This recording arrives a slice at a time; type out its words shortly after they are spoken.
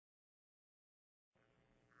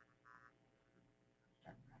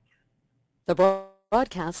The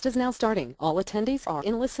broadcast is now starting. All attendees are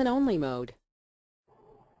in listen-only mode.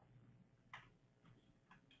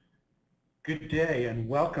 Good day and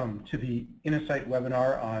welcome to the Innosight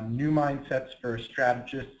webinar on new mindsets for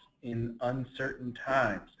strategists in uncertain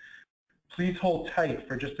times. Please hold tight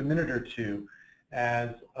for just a minute or two as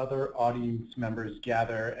other audience members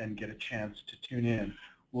gather and get a chance to tune in.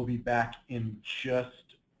 We'll be back in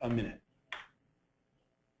just a minute.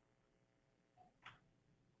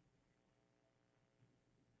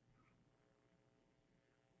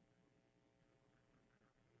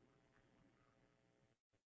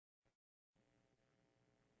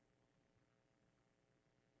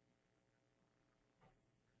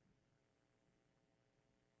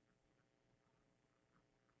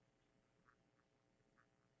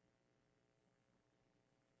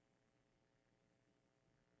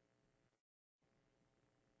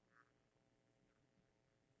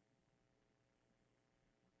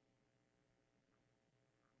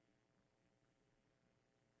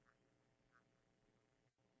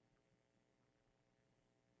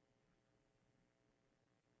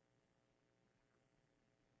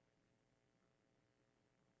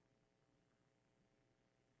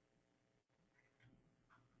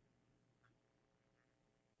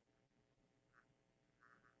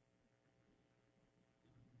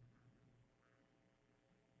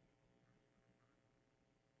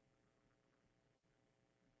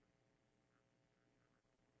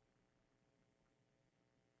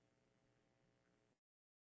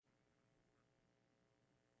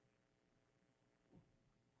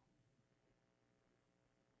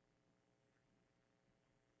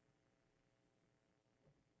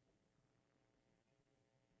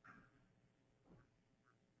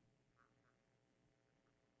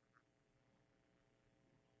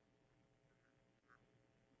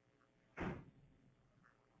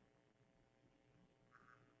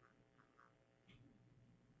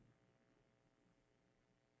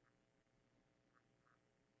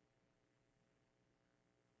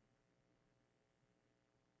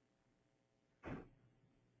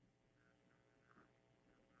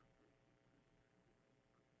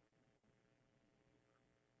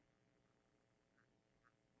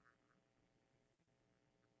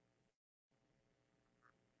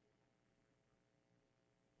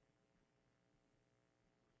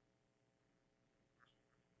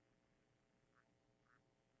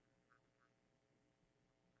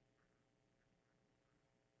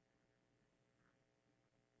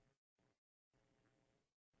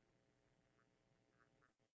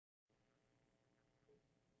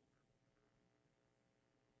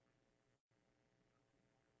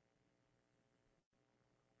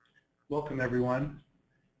 Welcome everyone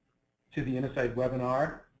to the Innosight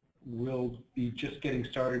webinar. We'll be just getting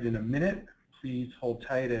started in a minute. Please hold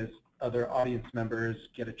tight as other audience members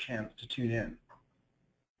get a chance to tune in.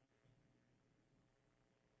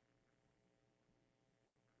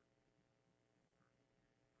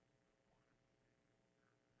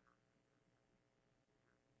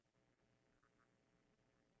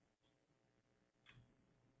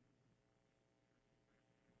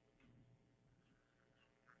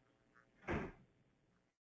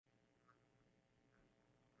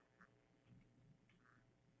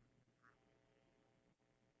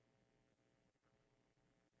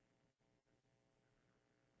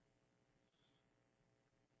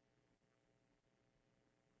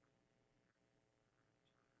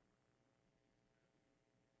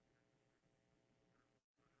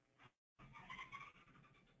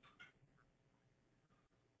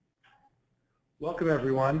 Welcome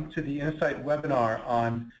everyone to the Innosight webinar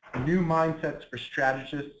on new mindsets for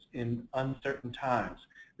strategists in uncertain times.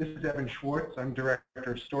 This is Evan Schwartz. I'm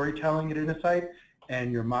Director of Storytelling at Innosight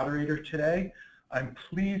and your moderator today. I'm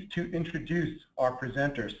pleased to introduce our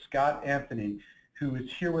presenter, Scott Anthony, who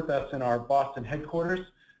is here with us in our Boston headquarters.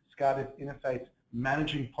 Scott is Innosight's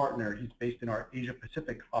managing partner. He's based in our Asia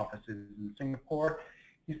Pacific offices in Singapore.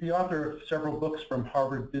 He's the author of several books from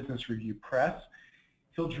Harvard Business Review Press.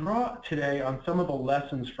 He'll draw today on some of the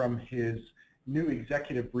lessons from his new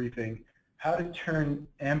executive briefing, How to Turn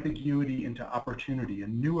Ambiguity into Opportunity, a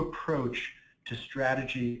new approach to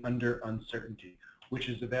strategy under uncertainty, which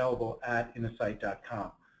is available at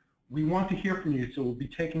innosight.com. We want to hear from you, so we'll be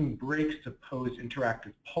taking breaks to pose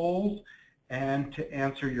interactive polls and to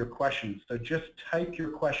answer your questions. So just type your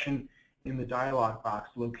question in the dialog box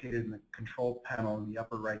located in the control panel in the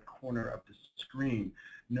upper right corner of the screen.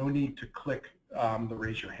 No need to click the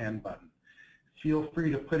raise your hand button. Feel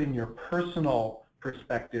free to put in your personal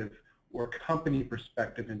perspective or company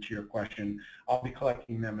perspective into your question. I'll be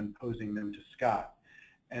collecting them and posing them to Scott.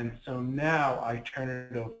 And so now I turn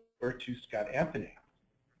it over to Scott Anthony.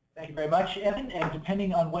 Thank you very much, Evan. And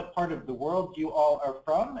depending on what part of the world you all are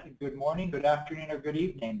from, good morning, good afternoon, or good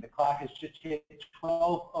evening. The clock has just hit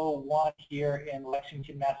 12:01 here in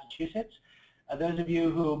Lexington, Massachusetts. Those of you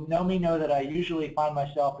who know me know that I usually find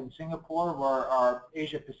myself in Singapore, where our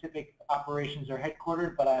Asia Pacific operations are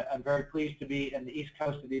headquartered, but I'm very pleased to be in the East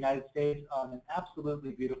Coast of the United States on an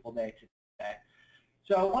absolutely beautiful day today.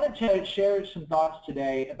 So I wanted to share some thoughts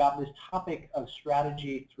today about this topic of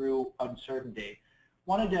strategy through uncertainty.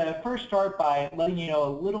 Wanted to first start by letting you know a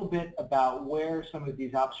little bit about where some of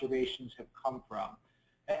these observations have come from.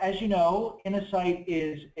 As you know, Innosight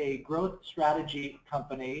is a growth strategy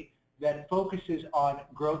company that focuses on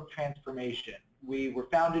growth transformation. We were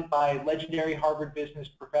founded by legendary Harvard business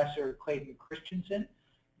professor Clayton Christensen.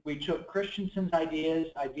 We took Christensen's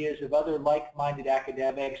ideas of other like-minded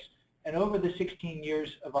academics, and over the 16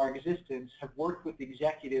 years of our existence have worked with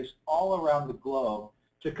executives all around the globe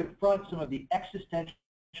to confront some of the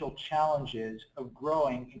existential challenges of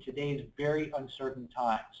growing in today's very uncertain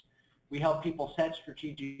times. We help people set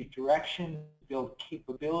strategic direction, build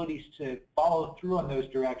capabilities to follow through on those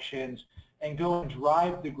directions, and go and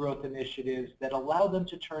drive the growth initiatives that allow them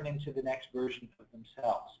to turn into the next version of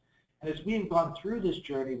themselves. And as we have gone through this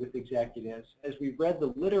journey with executives, as we've read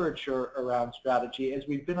the literature around strategy, as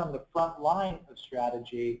we've been on the front line of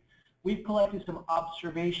strategy, we've collected some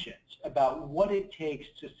observations about what it takes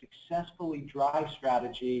to successfully drive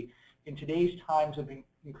strategy in today's times of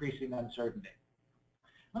increasing uncertainty.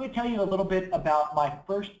 Let me tell you a little bit about my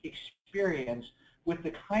first experience with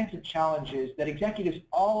the kinds of challenges that executives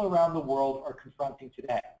all around the world are confronting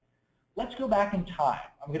today. Let's go back in time.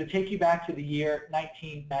 I'm going to take you back to the year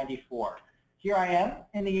 1994. Here I am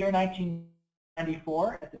in the year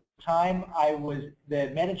 1994. At the time, I was the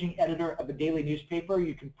managing editor of a daily newspaper.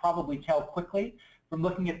 You can probably tell quickly from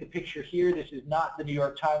looking at the picture here, this is not the New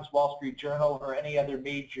York Times, Wall Street Journal, or any other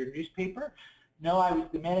major newspaper. No, I was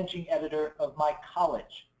the managing editor of my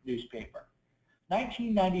college newspaper.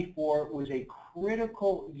 1994 was a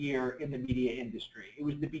critical year in the media industry. It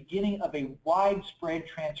was the beginning of a widespread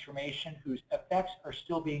transformation whose effects are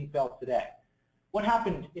still being felt today. What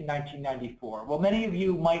happened in 1994? Well, many of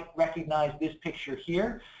you might recognize this picture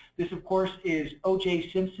here. This, of course, is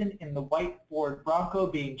O.J. Simpson in the white Ford Bronco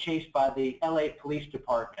being chased by the LA Police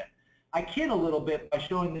Department. I kid a little bit by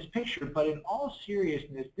showing this picture, but in all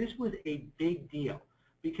seriousness, this was a big deal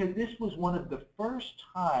because this was one of the first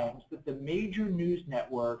times that the major news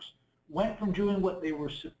networks went from doing what they were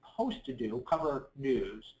supposed to do, cover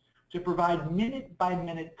news, to provide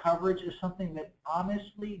minute-by-minute coverage of something that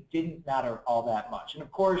honestly didn't matter all that much. And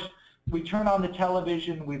of course, we turn on the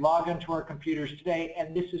television, we log onto our computers today,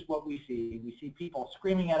 and this is what we see. We see people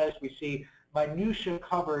screaming at us, we see minutia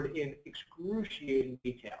covered in excruciating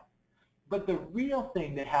detail. But the real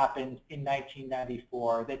thing that happened in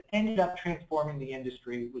 1994 that ended up transforming the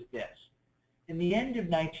industry was this. In the end of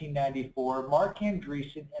 1994, Mark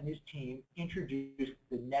Andreessen and his team introduced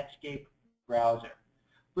the Netscape browser.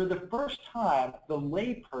 For the first time, the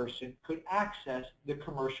layperson could access the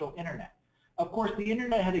commercial internet. Of course, the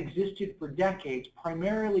internet had existed for decades,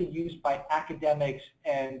 primarily used by academics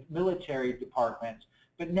and military departments,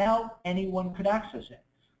 but now anyone could access it.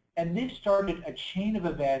 And this started a chain of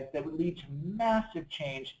events that would lead to massive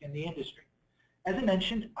change in the industry. As I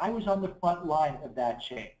mentioned, I was on the front line of that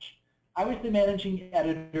change. I was the managing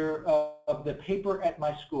editor of the paper at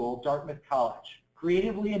my school, Dartmouth College.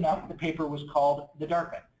 Creatively enough, the paper was called The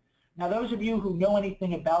Dartmouth. Now, those of you who know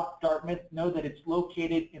anything about Dartmouth know that it's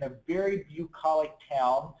located in a very bucolic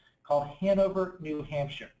town called Hanover, New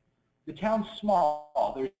Hampshire. The town's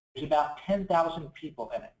small. There's about 10,000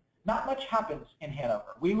 people in it. Not much happens in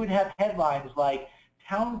Hanover. We would have headlines like,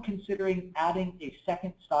 town considering adding a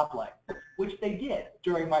second stoplight, which they did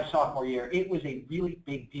during my sophomore year. It was a really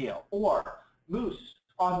big deal. Or moose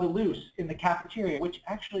on the loose in the cafeteria, which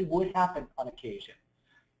actually would happen on occasion.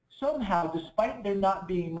 Somehow, despite there not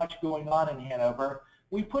being much going on in Hanover,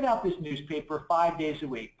 we put out this newspaper 5 days a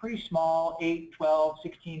week. Pretty small, 8, 12,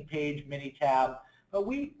 16-page mini tab, but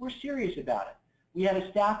we were serious about it. We had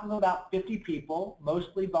a staff of about 50 people,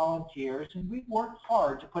 mostly volunteers, and we worked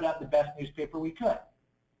hard to put out the best newspaper we could.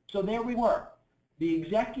 So there we were, the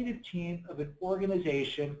executive team of an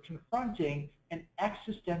organization confronting an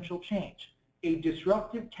existential change, a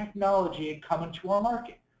disruptive technology coming to our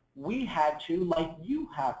market. We had to, like you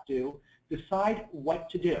have to, decide what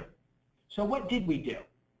to do. So what did we do?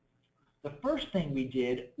 The first thing we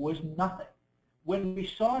did was nothing. When we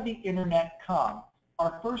saw the internet come,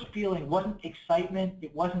 our first feeling wasn't excitement,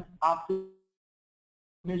 it wasn't optimism,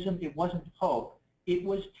 it wasn't hope, it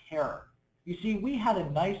was terror. You see, we had a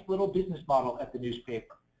nice little business model at the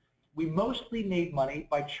newspaper. We mostly made money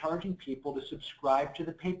by charging people to subscribe to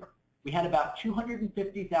the paper. We had about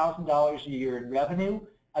 $250,000 a year in revenue.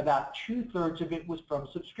 About 2/3 of it was from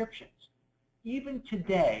subscriptions. Even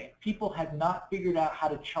today, people have not figured out how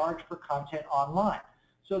to charge for content online.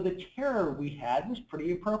 So the terror we had was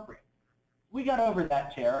pretty appropriate. We got over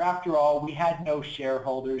that terror. After all, we had no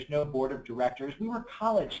shareholders, no board of directors. We were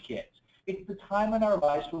college kids. It's the time in our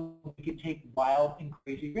lives when we could take wild and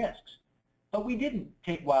crazy risks. But we didn't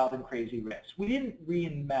take wild and crazy risks. We didn't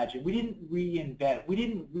reimagine. We didn't reinvent. We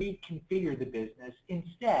didn't reconfigure the business.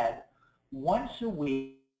 Instead, once a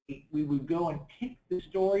week, we would go and pick the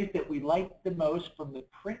stories that we liked the most from the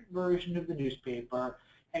print version of the newspaper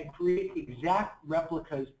and create exact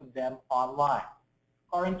replicas of them online.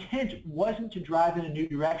 Our intent wasn't to drive in a new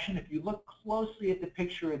direction. If you look closely at the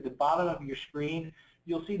picture at the bottom of your screen,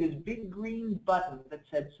 you'll see this big green button that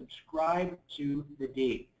said subscribe to the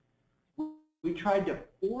D. We tried to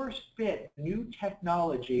force fit new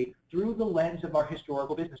technology through the lens of our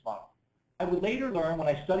historical business model. I would later learn when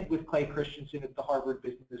I studied with Clay Christensen at the Harvard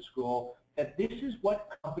Business School that this is what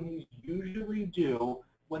companies usually do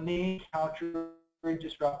when they encounter a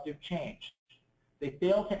disruptive change. They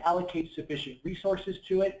fail to allocate sufficient resources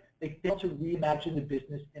to it. They fail to reimagine the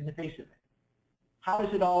business in the face of it. How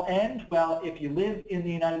does it all end? Well, if you live in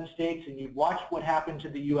the United States and you've watched what happened to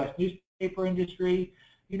the U.S. newspaper industry,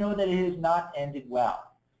 you know that it has not ended well.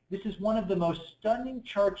 This is one of the most stunning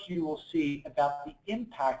charts you will see about the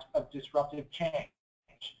impact of disruptive change.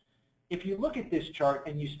 If you look at this chart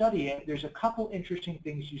and you study it, there's a couple interesting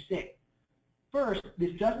things you see. First,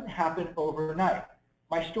 this doesn't happen overnight.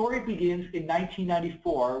 My story begins in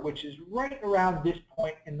 1994, which is right around this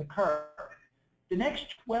point in the curve. The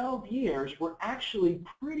next 12 years were actually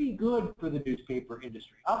pretty good for the newspaper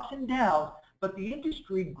industry. Ups and downs, but the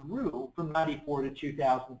industry grew from 94 to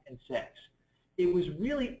 2006. It was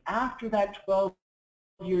really after that 12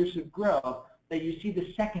 years of growth that you see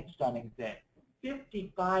the second stunning thing.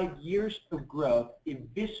 55 years of growth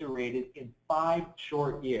eviscerated in 5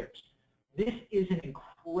 short years. This is an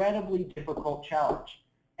incredibly difficult challenge,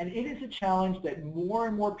 and it is a challenge that more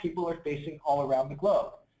and more people are facing all around the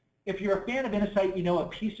globe. If you're a fan of Innosight, you know a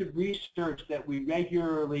piece of research that we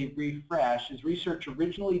regularly refresh is research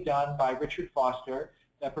originally done by Richard Foster,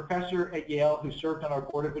 a professor at Yale who served on our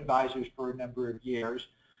board of advisors for a number of years,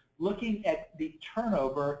 looking at the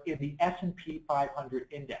turnover in the S&P 500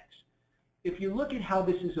 index. If you look at how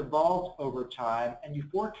this has evolved over time and you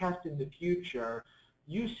forecast in the future,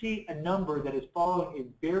 you see a number that is following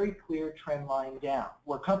a very clear trend line down.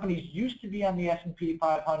 Where companies used to be on the S&P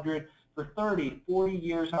 500 for 30, 40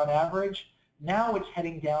 years on average, now it's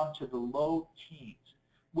heading down to the low teens,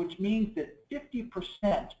 which means that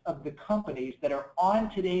 50% of the companies that are on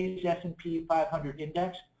today's S&P 500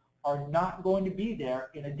 index are not going to be there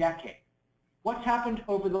in a decade. What's happened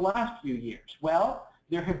over the last few years? Well,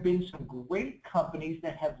 there have been some great companies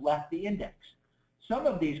that have left the index. Some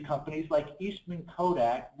of these companies, like Eastman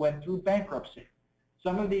Kodak, went through bankruptcy.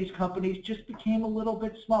 Some of these companies just became a little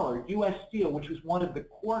bit smaller. U.S. Steel, which was one of the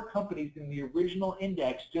core companies in the original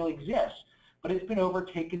index, still exists, but it's been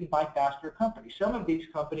overtaken by faster companies. Some of these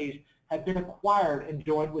companies have been acquired and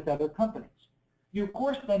joined with other companies. You, of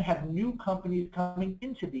course, then have new companies coming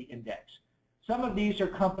into the index. Some of these are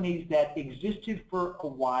companies that existed for a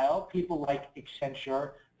while, people like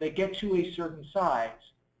Accenture, that get to a certain size.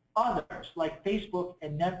 Others, like Facebook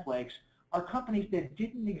and Netflix, are companies that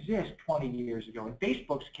didn't exist 20 years ago. In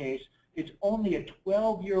Facebook's case, it's only a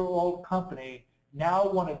 12-year-old company, now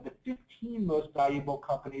one of the 15 most valuable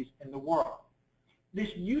companies in the world.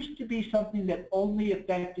 This used to be something that only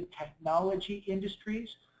affected technology industries,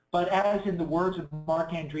 but as in the words of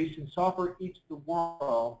Mark Andreessen, software eats the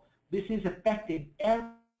world, this is affecting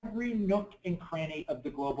every nook and cranny of the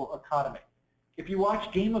global economy. If you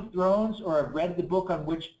watch Game of Thrones or have read the book on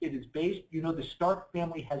which it is based, you know the Stark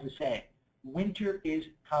family has a saying, winter is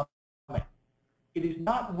coming. It is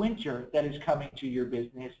not winter that is coming to your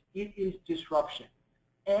business, it is disruption.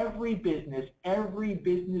 Every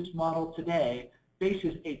business model today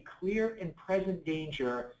faces a clear and present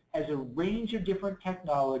danger as a range of different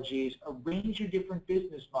technologies, a range of different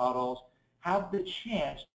business models have the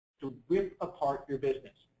chance to rip apart your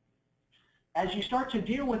business. As you start to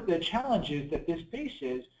deal with the challenges that this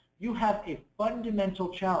faces, you have a fundamental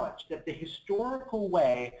challenge that the historical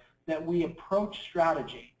way that we approach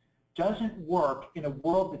strategy doesn't work in a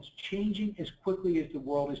world that's changing as quickly as the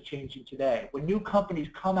world is changing today. When new companies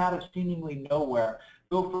come out of seemingly nowhere,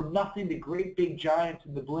 go from nothing to great big giants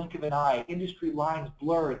in the blink of an eye, industry lines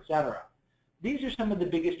blur, etc. These are some of the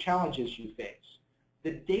biggest challenges you face.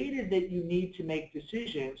 The data that you need to make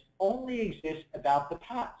decisions only exists about the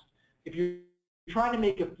past. If you're trying to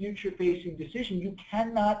make a future-facing decision, you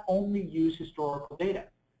cannot only use historical data.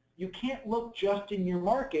 You can't look just in your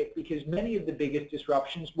market because many of the biggest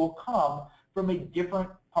disruptions will come from a different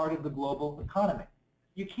part of the global economy.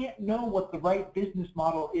 You can't know what the right business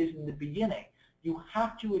model is in the beginning. You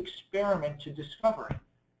have to experiment to discover it.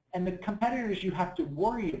 And the competitors you have to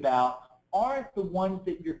worry about aren't the ones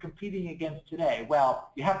that you're competing against today.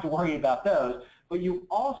 Well, you have to worry about those, but you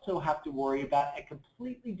also have to worry about a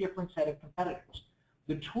completely different set of competitors.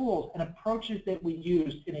 The tools and approaches that we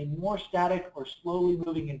use in a more static or slowly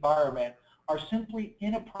moving environment are simply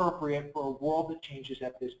inappropriate for a world that changes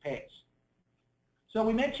at this pace. So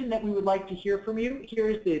we mentioned that we would like to hear from you.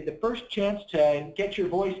 Here's the first chance to get your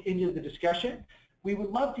voice into the discussion. We would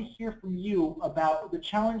love to hear from you about the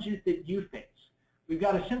challenges that you face. We've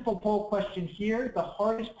got a simple poll question here, the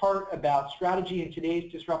hardest part about strategy in today's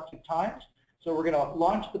disruptive times. So we're going to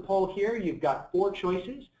launch the poll here. You've got 4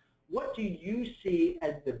 choices. What do you see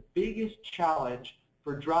as the biggest challenge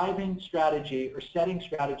for driving strategy or setting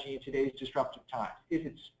strategy in today's disruptive times? Is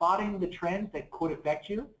it spotting the trends that could affect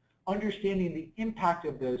you, understanding the impact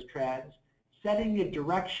of those trends, setting a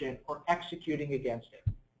direction, or executing against it?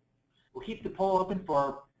 We'll keep the poll open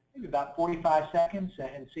for maybe about 45 seconds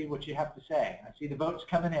and see what you have to say. I see the votes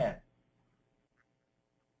coming in.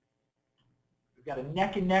 We've got a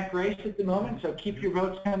neck and neck race at the moment, so keep your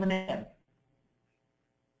votes coming in.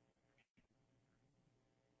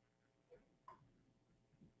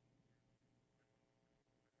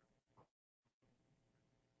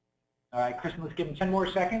 All right, Kristen, let's give them 10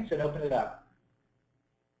 more seconds and open it up.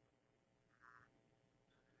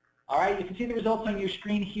 All right, you can see the results on your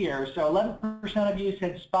screen here. So 11% of you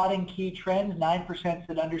said spotting key trends, 9%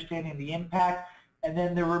 said understanding the impact, and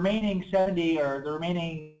then the remaining 70 or the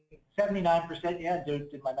remaining 79%, yeah, did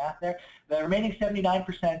my math there. The remaining 79%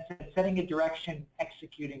 said setting a direction,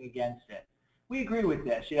 executing against it. We agree with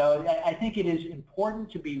this. You know, I think it is important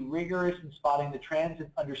to be rigorous in spotting the trends and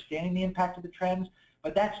understanding the impact of the trends,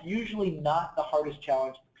 but that's usually not the hardest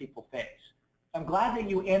challenge that people face. I'm glad that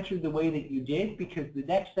you answered the way that you did, because the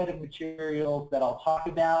next set of materials that I'll talk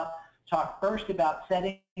about talk first about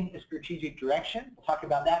setting a strategic direction. We'll talk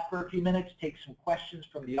about that for a few minutes, take some questions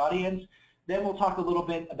from the audience. Then we'll talk a little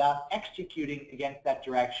bit about executing against that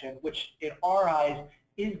direction, which in our eyes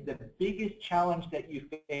is the biggest challenge that you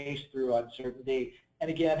face through uncertainty. And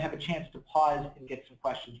again, have a chance to pause and get some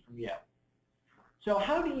questions from you. So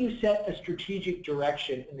how do you set a strategic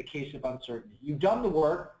direction in the case of uncertainty? You've done the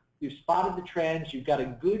work. You've spotted the trends, you've got a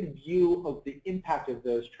good view of the impact of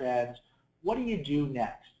those trends. What do you do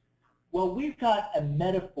next? Well, we've got a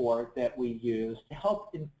metaphor that we use to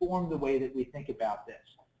help inform the way that we think about this.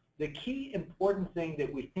 The key important thing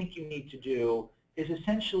that we think you need to do is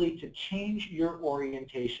essentially to change your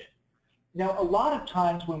orientation. Now, a lot of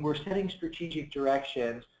times when we're setting strategic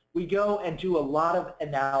directions, we go and do a lot of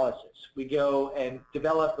analysis. We go and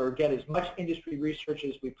develop or get as much industry research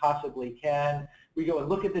as we possibly can. We go and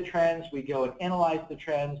look at the trends. We go and analyze the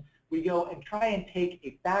trends. We go and try and take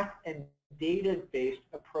a fact and data-based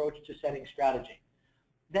approach to setting strategy.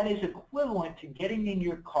 That is equivalent to getting in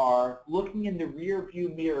your car, looking in the rear view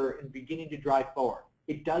mirror, and beginning to drive forward.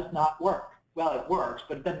 It does not work. Well, it works,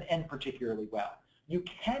 but it doesn't end particularly well. You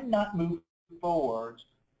cannot move forwards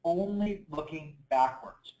only looking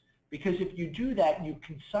backwards. Because if you do that, you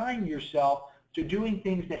consign yourself to doing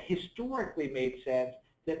things that historically made sense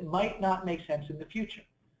that might not make sense in the future.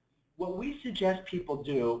 What we suggest people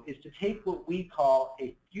do is to take what we call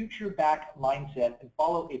a future-back mindset and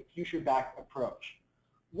follow a future-back approach.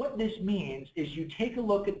 What this means is you take a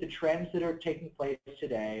look at the trends that are taking place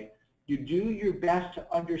today, you do your best to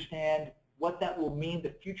understand what that will mean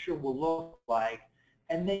the future will look like,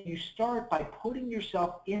 and then you start by putting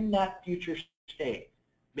yourself in that future state.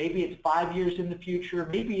 Maybe it's 5 years in the future,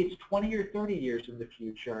 maybe it's 20 or 30 years in the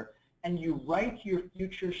future, and you write your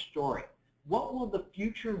future story. What will the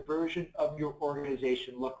future version of your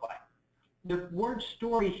organization look like? The word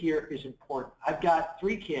story here is important. I've got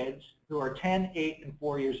 3 kids who are 10, 8, and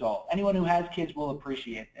 4 years old. Anyone who has kids will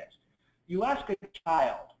appreciate this. You ask a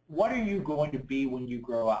child, what are you going to be when you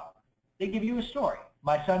grow up? They give you a story.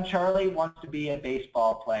 My son Charlie wants to be a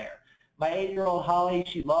baseball player. My 8-year-old Holly,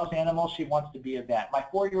 she loves animals, she wants to be a vet. My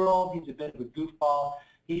 4-year-old, he's a bit of a goofball.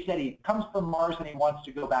 He said he comes from Mars and he wants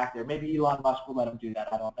to go back there. Maybe Elon Musk will let him do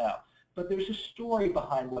that, I don't know. But there's a story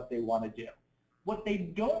behind what they want to do. What they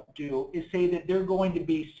don't do is say that they're going to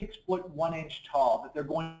be 6 foot 1 inch tall, that they're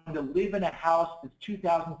going to live in a house that's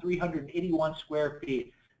 2,381 square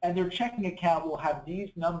feet, and their checking account will have these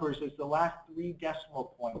numbers as the last 3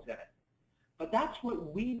 decimal points in it. But that's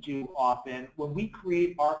what we do often when we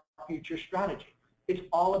create our future strategy. it's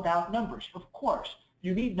all about numbers. Of course,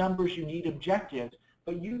 you need numbers, you need objectives,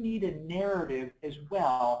 but you need a narrative as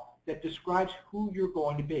well that describes who you're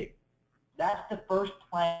going to be. That's the first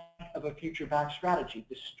plank of a future-backed strategy,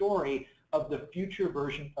 the story of the future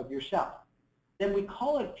version of yourself. Then we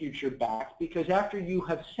call it future-backed because after you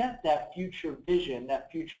have set that future vision,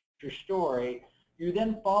 that future story, you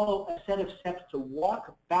then follow a set of steps to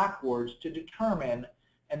walk backwards to determine,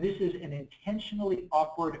 and this is an intentionally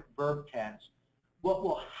awkward verb tense, what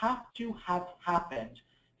will have to have happened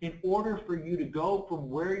in order for you to go from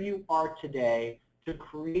where you are today to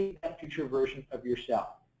create that future version of yourself.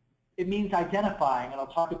 It means identifying, and I'll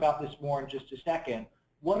talk about this more in just a second,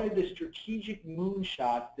 what are the strategic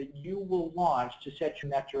moonshots that you will launch to set you in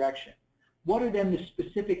that direction? What are then the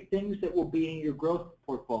specific things that will be in your growth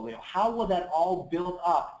portfolio? How will that all build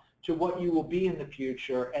up to what you will be in the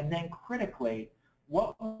future? And then critically,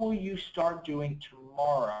 what will you start doing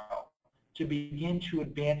tomorrow to begin to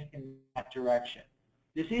advance in that direction?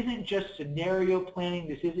 This isn't just scenario planning.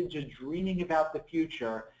 This isn't just dreaming about the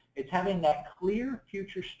future. It's having that clear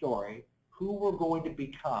future story, who we're going to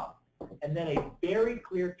become, and then a very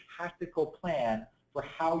clear tactical plan for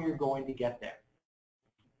how you're going to get there.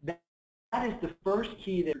 That is the first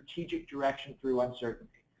key to strategic direction through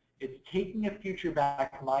uncertainty. It's taking a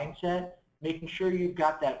future-backed mindset, making sure you've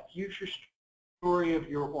got that future story of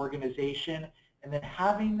your organization, and then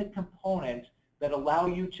having the components that allow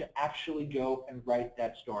you to actually go and write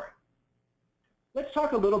that story. Let's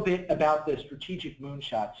talk a little bit about the strategic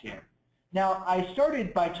moonshots here. Now, I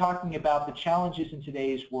started by talking about the challenges in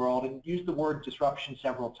today's world and used the word disruption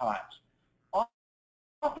several times.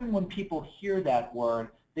 Often when people hear that word,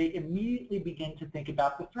 they immediately begin to think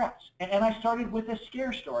about the threats. And I started with a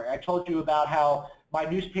scare story. I told you about how my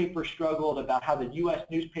newspaper struggled, about how the U.S.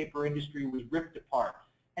 newspaper industry was ripped apart.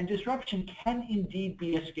 And disruption can indeed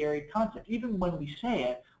be a scary concept. Even when we say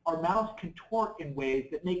it, our mouths contort in ways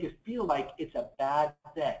that make us feel like it's a bad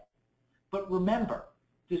thing. But remember,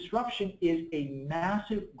 disruption is a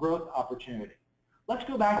massive growth opportunity. Let's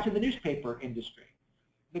go back to the newspaper industry.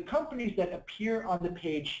 The companies that appear on the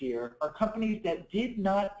page here are companies that did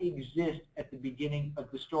not exist at the beginning of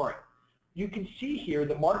the story. You can see here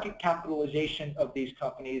the market capitalization of these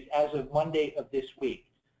companies as of Monday of this week.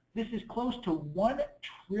 This is close to $1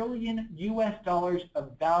 trillion US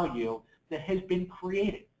of value that has been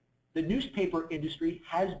created. The newspaper industry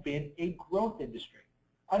has been a growth industry.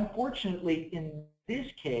 Unfortunately, in this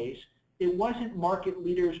case, it wasn't market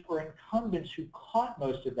leaders or incumbents who caught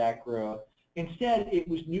most of that growth. Instead, it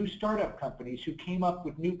was new startup companies who came up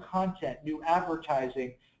with new content, new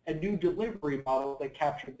advertising, and new delivery models that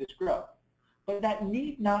captured this growth. But that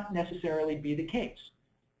need not necessarily be the case.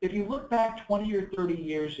 If you look back 20 or 30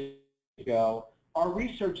 years ago, our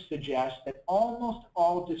research suggests that almost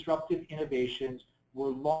all disruptive innovations were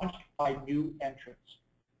launched by new entrants.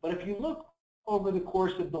 But if you look over the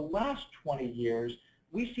course of the last 20 years,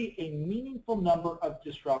 we see a meaningful number of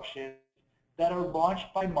disruptions that are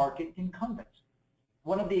launched by market incumbents.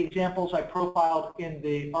 One of the examples I profiled in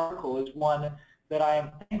the article is one that I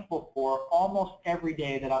am thankful for almost every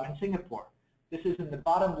day that I'm in Singapore. This is in the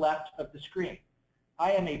bottom left of the screen.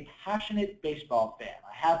 I am a passionate baseball fan.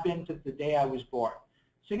 I have been since the day I was born.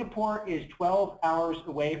 Singapore is 12 hours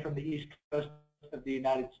away from the east coast of the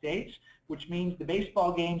United States, which means the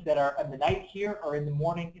baseball games that are in the night here are in the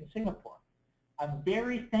morning in Singapore. I'm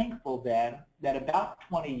very thankful then that about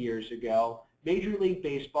 20 years ago, Major League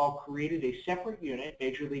Baseball created a separate unit,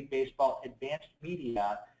 Major League Baseball Advanced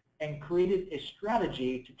Media, and created a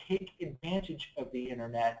strategy to take advantage of the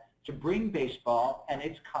internet to bring baseball and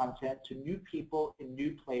its content to new people in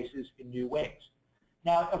new places in new ways.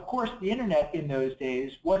 Now, of course, the internet in those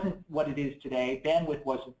days wasn't what it is today. Bandwidth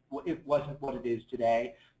wasn't what it is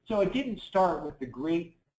today. So it didn't start with the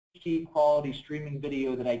great quality streaming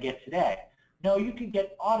video that I get today. No, you could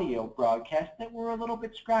get audio broadcasts that were a little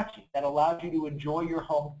bit scratchy, that allowed you to enjoy your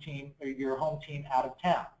home team out of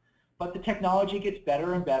town. But the technology gets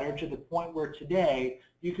better and better to the point where today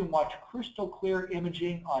you can watch crystal clear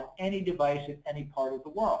imaging on any device in any part of the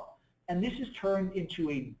world. And this has turned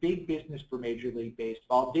into a big business for Major League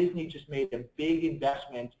Baseball. Disney just made a big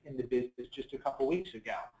investment in the business just a couple weeks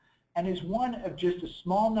ago, and is one of just a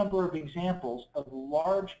small number of examples of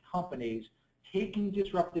large companies taking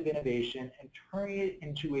disruptive innovation and turning it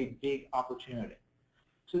into a big opportunity.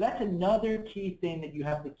 So that's another key thing that you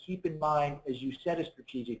have to keep in mind as you set a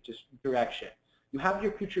strategic direction. You have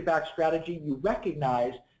your future-backed strategy. You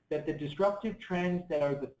recognize that the disruptive trends that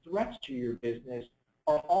are the threats to your business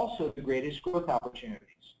are also the greatest growth opportunities.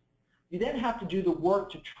 You then have to do the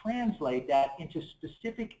work to translate that into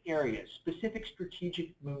specific areas, specific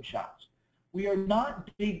strategic moonshots. We are not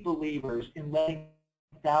big believers in letting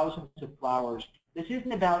thousands of flowers. This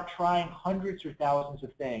isn't about trying hundreds or thousands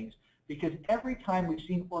of things, because every time we've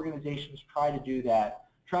seen organizations try to do that,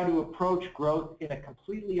 try to approach growth in a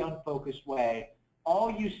completely unfocused way,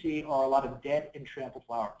 all you see are a lot of dead and trampled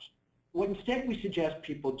flowers. What instead we suggest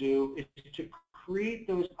people do is to create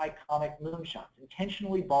those iconic moonshots,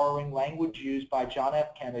 intentionally borrowing language used by John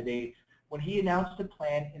F. Kennedy when he announced a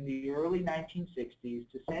plan in the early 1960s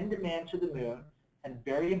to send a man to the moon and,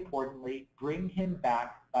 very importantly, bring him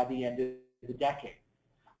back by the end of the decade.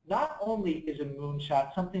 Not only is a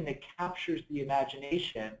moonshot something that captures the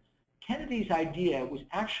imagination, Kennedy's idea was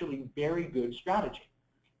actually very good strategy.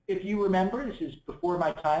 If you remember, this is before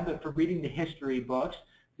my time, but for reading the history books,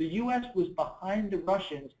 the U.S. was behind the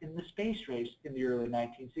Russians in the space race in the early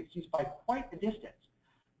 1960s by quite a distance.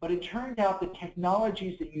 But it turned out the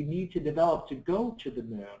technologies that you need to develop to go to the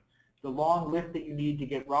moon, the long lift that you need to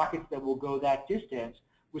get rockets that will go that distance,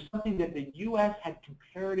 was something that the U.S. had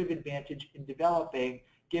comparative advantage in developing,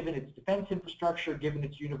 given its defense infrastructure, given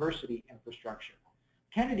its university infrastructure.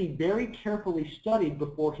 Kennedy very carefully studied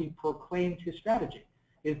before he proclaimed his strategy.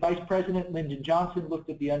 His Vice President, Lyndon Johnson, looked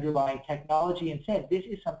at the underlying technology and said, this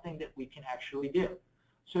is something that we can actually do.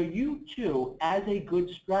 So you too, as a good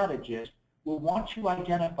strategist, will want to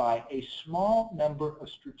identify a small number of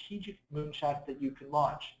strategic moonshots that you can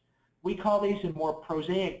launch. We call these, in more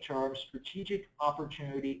prosaic terms, strategic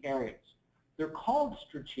opportunity areas. They're called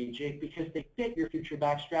strategic because they fit your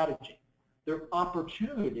future-backed strategy. They're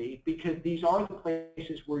opportunity because these are the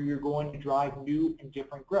places where you're going to drive new and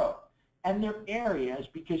different growth. And they're areas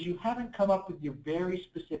because you haven't come up with your very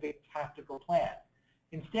specific tactical plan.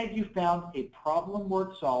 Instead, you found a problem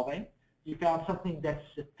worth solving. You found something that's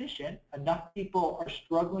sufficient. Enough people are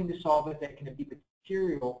struggling to solve it that can be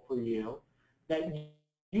material for you, that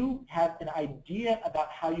you have an idea about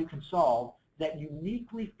how you can solve that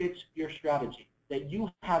uniquely fits your strategy, that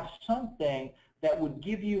you have something that would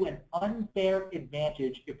give you an unfair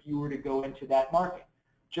advantage if you were to go into that market.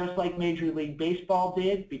 Just like Major League Baseball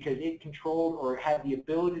did, because it controlled or had the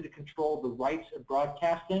ability to control the rights of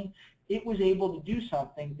broadcasting, it was able to do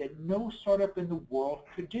something that no startup in the world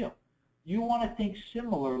could do. You want to think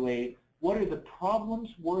similarly, what are the problems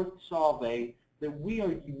worth solving that we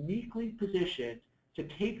are uniquely positioned to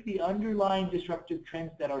take the underlying disruptive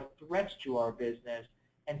trends that are threats to our business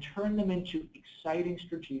and turn them into exciting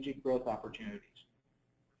strategic growth opportunities.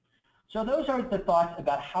 So those are the thoughts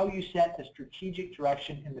about how you set a strategic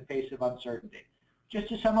direction in the face of uncertainty. Just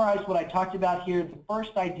to summarize what I talked about here, the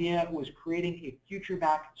first idea was creating a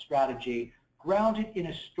future-backed strategy grounded in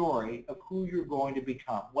a story of who you're going to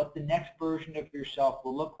become, what the next version of yourself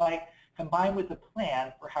will look like, combined with a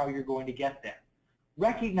plan for how you're going to get there.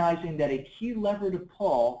 Recognizing that a key lever to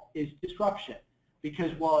pull is disruption,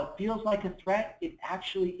 because while it feels like a threat, it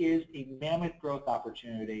actually is a mammoth growth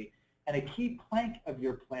opportunity. And a key plank of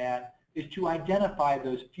your plan is to identify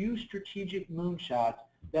those few strategic moonshots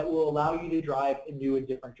that will allow you to drive in new and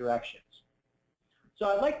different directions. So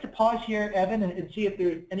I'd like to pause here, Evan, and see if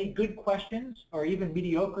there's any good questions or even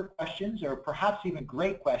mediocre questions or perhaps even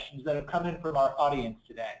great questions that have come in from our audience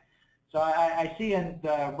today. So I see in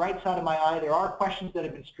the right side of my eye there are questions that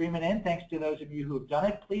have been streaming in. Thanks to those of you who have done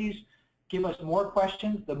it. Please give us more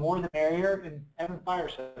questions. The more the merrier. And Evan, fire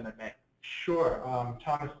some at me. Sure.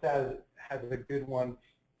 Thomas has a good one.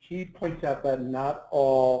 He points out that not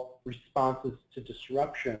all responses to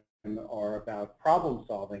disruption are about problem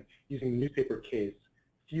solving. Using newspaper case,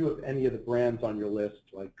 few of any of the brands on your list,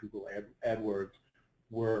 like Google AdWords,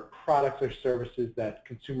 were products or services that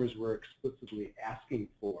consumers were explicitly asking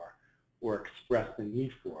for or expressed the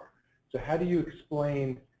need for. So how do you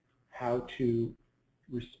explain how to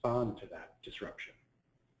respond to that disruption?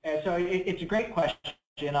 So it's a great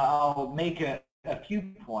question. I'll make a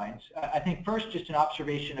few points. I think first, just an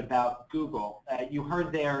observation about Google. You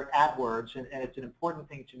heard their AdWords, and it's an important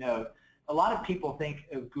thing to note. A lot of people think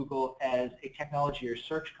of Google as a technology or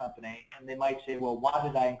search company, and they might say, well, why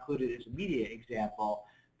did I include it as a media example?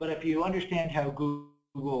 But if you understand how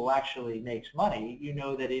Google actually makes money, you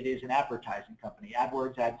know that it is an advertising company.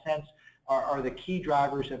 AdWords, AdSense are the key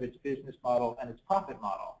drivers of its business model and its profit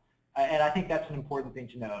model. And I think that's an important thing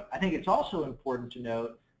to note. I think it's also important to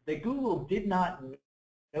note that Google did not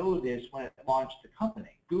know this when it launched the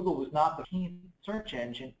company. Google was not the 15th search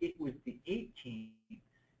engine, it was the 18th.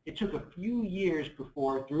 It took a few years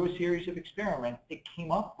before, through a series of experiments, it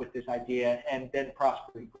came up with this idea and then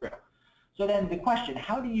prospered and grew. So then the question,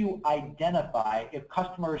 how do you identify if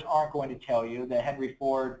customers aren't going to tell you? The Henry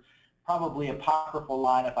Ford, probably apocryphal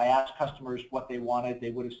line, if I asked customers what they wanted, they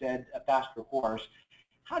would have said a faster horse.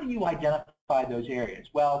 How do you identify those areas?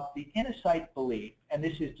 Well, the Innosight belief, and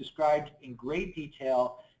this is described in great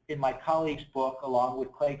detail in my colleague's book, along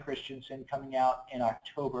with Clay Christensen, coming out in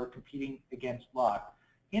October, Competing Against Luck.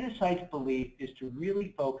 Innosight's belief is to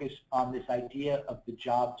really focus on this idea of the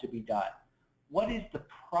job to be done. What is the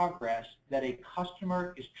progress that a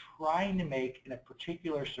customer is trying to make in a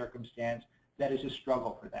particular circumstance that is a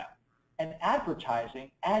struggle for them? And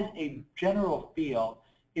advertising, as a general field,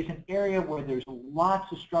 is an area where there's lots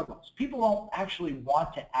of struggles. People don't actually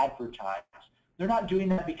want to advertise. They're not doing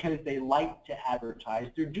that because they like to advertise.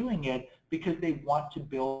 They're doing it because they want to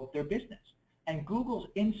build their business. And Google's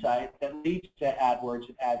insight that leads to AdWords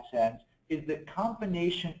and AdSense is the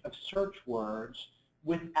combination of search words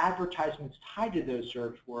with advertisements tied to those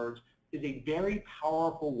search words is a very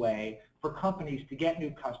powerful way for companies to get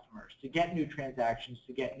new customers, to get new transactions,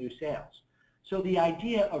 to get new sales. So the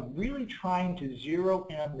idea of really trying to zero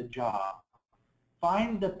in on the job,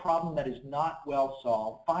 find the problem that is not well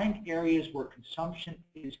solved, find areas where consumption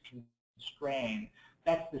is constrained,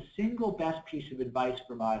 that's the single best piece of advice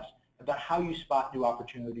from us about how you spot new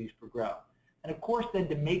opportunities for growth. And of course then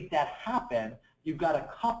to make that happen, you've got to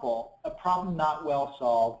couple a problem not well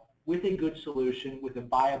solved with a good solution with a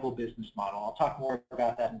viable business model. I'll talk more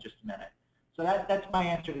about that in just a minute. So that's my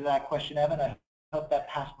answer to that question, Evan. I hope that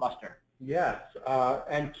passed muster. Yes,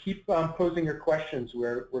 and keep posing your questions.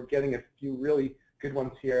 We're getting a few really good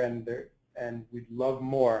ones here, and we'd love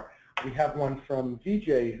more. We have one from VJ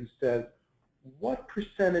who says, what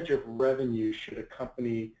percentage of revenue should a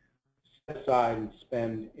company set aside and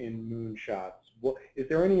spend in moonshots? Is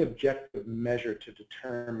there any objective measure to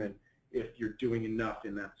determine if you're doing enough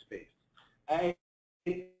in that space?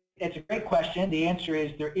 It's a great question. The answer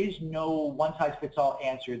is there is no one-size-fits-all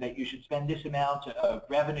answer that you should spend this amount of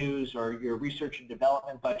revenues or your research and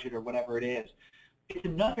development budget or whatever it is. It's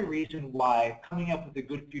another reason why coming up with a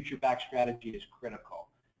good future-back strategy is critical.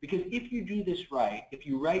 Because if you do this right, if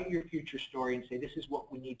you write your future story and say this is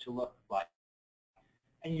what we need to look like,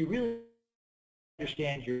 and you really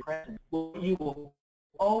understand your present, what you will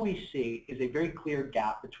always see is a very clear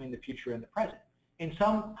gap between the future and the present. In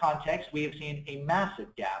some contexts, we have seen a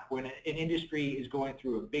massive gap when an industry is going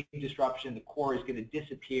through a big disruption, the core is going to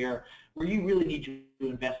disappear, where you really need to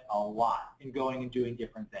invest a lot in going and doing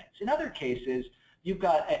different things. In other cases, you've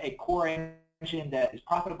got a core engine that is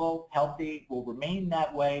profitable, healthy, will remain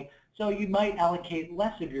that way, so you might allocate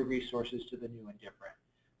less of your resources to the new and different.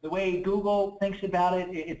 The way Google thinks about it,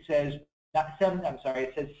 it says 70%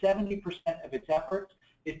 of its efforts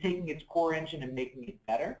is taking its core engine and making it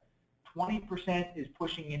better. 20% is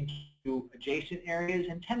pushing into adjacent areas,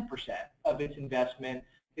 and 10% of its investment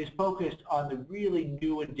is focused on the really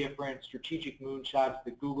new and different strategic moonshots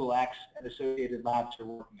that Google X and associated labs are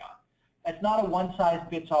working on. That's not a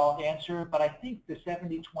one-size-fits-all answer, but I think the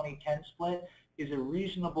 70-20-10 split is a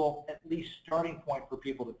reasonable, at least, starting point for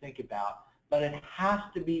people to think about. But it has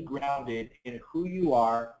to be grounded in who you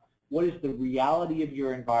are, what is the reality of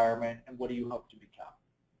your environment, and what do you hope to become.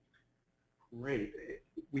 Great.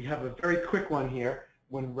 We have a very quick one here.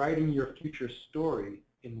 When writing your future story,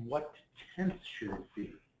 in what tense should it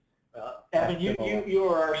be? Evan, you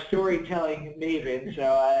are our storytelling maven, so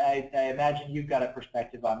I imagine you've got a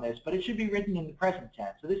perspective on this, but it should be written in the present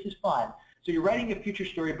tense, so this is fun. So you're writing a future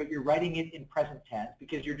story, but you're writing it in present tense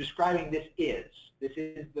because you're describing this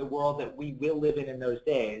is the world that we will live in those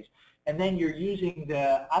days, and then you're using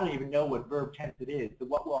the, I don't even know what verb tense it is, the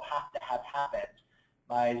what will have to have happened.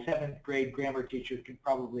 My 7th grade grammar teacher could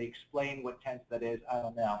probably explain what tense that is. I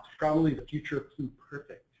don't know. Probably the future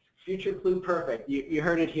pluperfect. Future pluperfect. You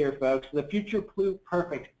heard it here, folks. The future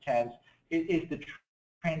pluperfect tense is the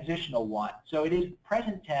transitional one. So it is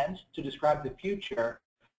present tense to describe the future,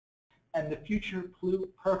 and the future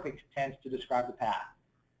pluperfect tense to describe the past.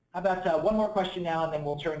 How about one more question now, and then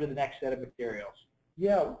we'll turn to the next set of materials.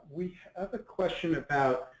 Yeah, we have a question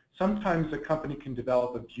about sometimes a company can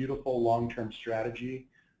develop a beautiful long-term strategy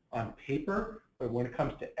on paper, but when it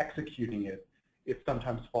comes to executing it, it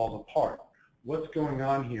sometimes falls apart. What's going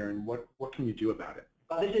on here, and what can you do about it?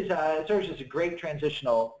 This is serves as a great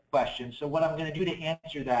transitional question. So what I'm going to do to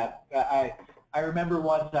answer that, I remember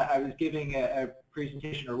once I was giving a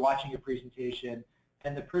presentation or watching a presentation,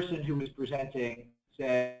 and the person who was presenting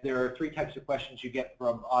said there are 3 types of questions you get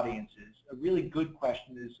from audiences. A really good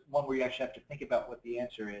question is one where you actually have to think about what the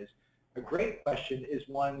answer is. A great question is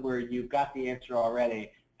one where you've got the answer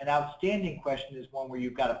already. An outstanding question is one where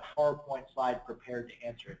you've got a PowerPoint slide prepared to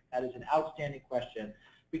answer it. That is an outstanding question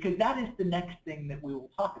because that is the next thing that we will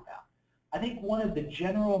talk about. I think one of the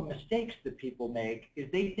general mistakes that people make is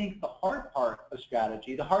they think the hard part of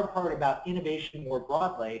strategy, the hard part about innovation more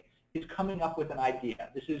broadly, is coming up with an idea.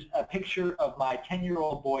 This is a picture of my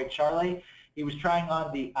 10-year-old boy, Charlie. He was trying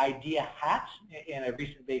on the idea hat in a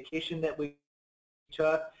recent vacation that we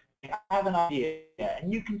took. I have an idea,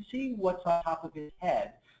 and you can see what's on top of his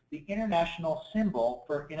head, the international symbol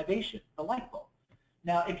for innovation, the light bulb.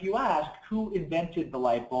 Now, if you ask who invented the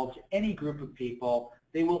light bulb to any group of people,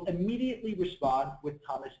 they will immediately respond with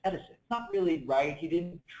Thomas Edison. It's not really right. He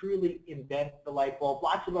didn't truly invent the light bulb.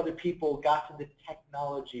 Lots of other people got to the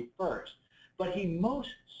technology first. But he most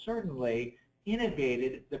certainly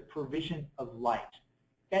innovated the provision of light.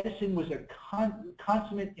 Edison was a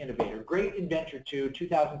consummate innovator, great inventor too,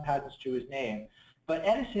 2,000 patents to his name. But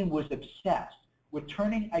Edison was obsessed with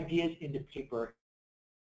turning ideas into paper,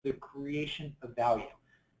 the creation of value.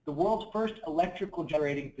 The world's first electrical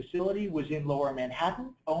generating facility was in Lower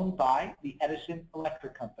Manhattan, owned by the Edison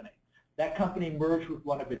Electric Company. That company merged with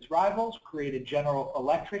one of its rivals, created General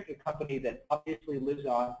Electric, a company that obviously lives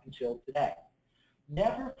on until today.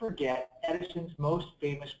 Never forget Edison's most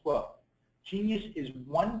famous quote: "Genius is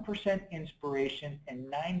 1% inspiration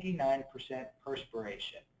and 99%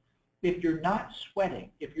 perspiration." If you're not sweating,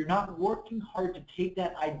 if you're not working hard to take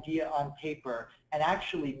that idea on paper and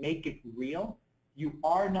actually make it real, you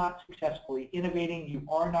are not successfully innovating, you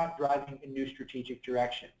are not driving in new strategic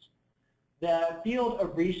directions. The field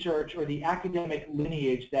of research, or the academic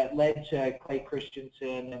lineage that led to Clay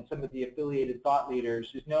Christensen and some of the affiliated thought leaders,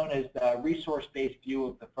 is known as the resource-based view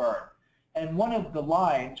of the firm. And one of the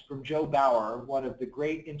lines from Joe Bauer, one of the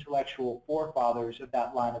great intellectual forefathers of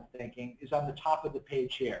that line of thinking, is on the top of the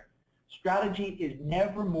page here. Strategy is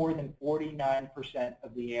never more than 49%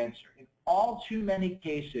 of the answer. In all too many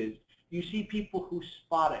cases, you see people who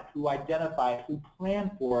spot it, who identify it, who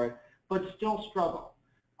plan for it, but still struggle.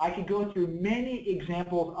 I could go through many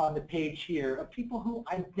examples on the page here of people who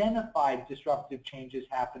identified disruptive changes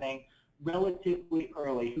happening relatively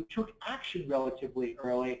early, who took action relatively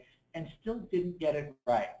early, and still didn't get it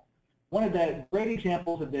right. One of the great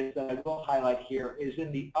examples of this that I will highlight here is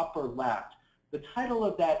in the upper left. The title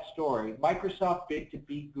of that story, "Microsoft Bid to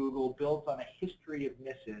Beat Google Builds on a History of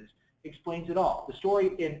Misses," explains it all. The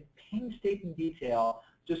story in painstaking detail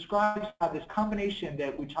describes how this combination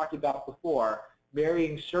that we talked about before,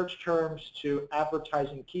 marrying search terms to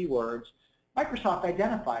advertising keywords, Microsoft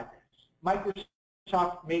identified this.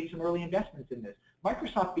 Microsoft made some early investments in this.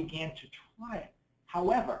 Microsoft began to try it.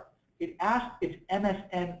 However, it asked its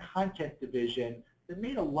MSN content division that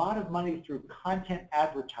made a lot of money through content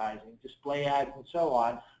advertising, display ads and so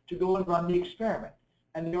on, to go and run the experiment.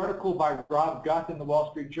 And the article by Rob Guth in the Wall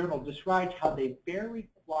Street Journal describes how they very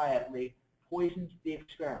quietly poisoned the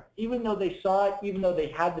experiment. Even though they saw it, even though they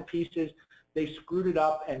had the pieces, they screwed it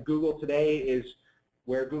up, and Google today is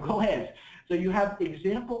where Google is. So you have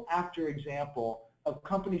example after example of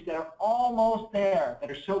companies that are almost there,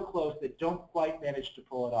 that are so close that don't quite manage to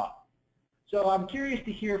pull it off. So I'm curious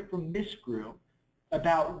to hear from this group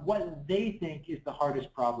about what they think is the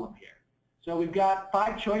hardest problem here. So we've got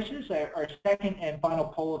 5 choices, our second and final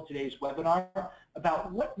poll of today's webinar,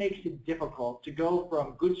 about what makes it difficult to go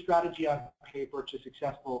from good strategy on paper to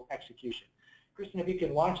successful execution. Kristen, if you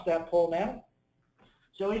can launch that poll now.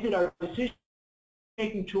 So is it our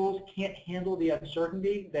decision-making tools can't handle the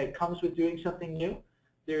uncertainty that comes with doing something new?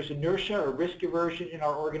 There's inertia or risk aversion in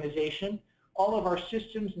our organization. All of our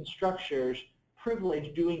systems and structures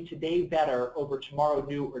privilege doing today better over tomorrow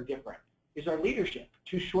new or different. Is our leadership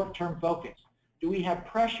too short-term focused? Do we have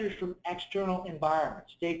pressures from external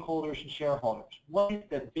environments, stakeholders and shareholders? What is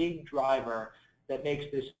the big driver that makes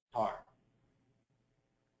this hard?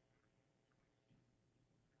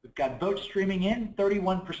 We've got votes streaming in.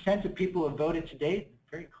 31% of people have voted today.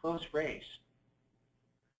 Very close race.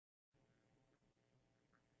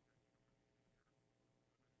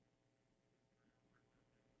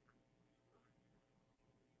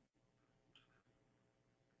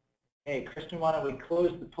 Hey, Kristen, why don't we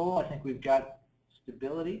close the poll? I think we've got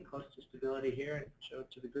stability, close to stability here, and show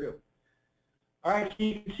it to the group. All right, so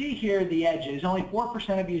you can see here the edges. Only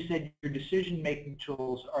 4% of you said your decision-making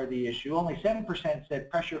tools are the issue. Only 7% said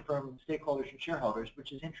pressure from stakeholders and shareholders,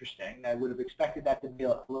 which is interesting. I would have expected that to be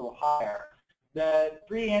a little higher. The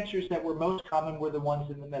 3 answers that were most common were the ones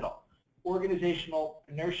in the middle. Organizational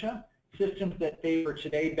inertia, systems that favor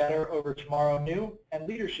today better over tomorrow new, and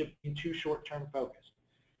leadership being too short-term focused.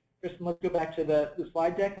 Kristen, let's go back to the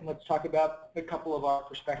slide deck and let's talk about a couple of our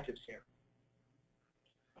perspectives here.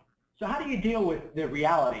 So how do you deal with the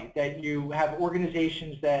reality that you have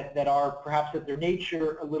organizations that are perhaps at their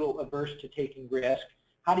nature a little averse to taking risk?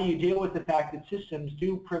 How do you deal with the fact that systems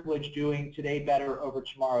do privilege doing today better over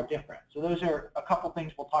tomorrow different? So those are a couple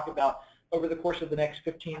things we'll talk about over the course of the next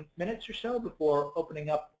 15 minutes or so before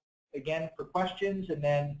opening up again for questions and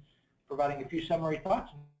then providing a few summary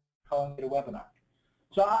thoughts and calling it a webinar.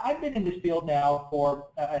 So I've been in this field now for,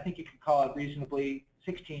 I think you could call it reasonably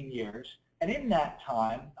 16 years. And in that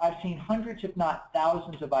time, I've seen hundreds, if not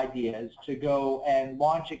thousands, of ideas to go and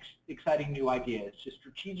launch exciting new ideas to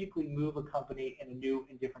strategically move a company in a new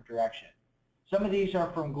and different direction. Some of these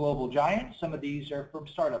are from global giants. Some of these are from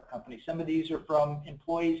startup companies. Some of these are from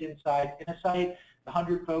employees inside Innosight, the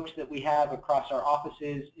 100 folks that we have across our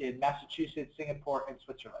offices in Massachusetts, Singapore, and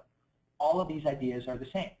Switzerland. All of these ideas are the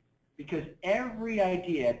same, because every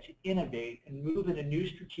idea to innovate and move in a new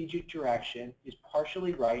strategic direction is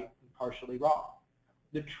partially right and partially wrong.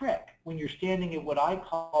 The trick when you're standing at what I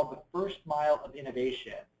call the first mile of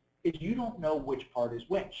innovation is you don't know which part is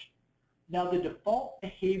which. Now, the default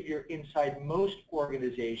behavior inside most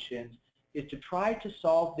organizations is to try to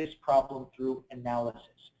solve this problem through analysis.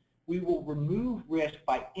 We will remove risk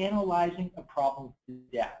by analyzing a problem to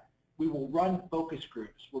depth. We will run focus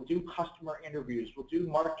groups. We'll do customer interviews. We'll do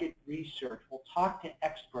market research. We'll talk to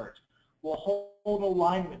experts. We'll hold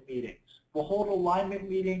alignment meetings. We'll hold alignment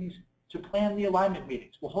meetings to plan the alignment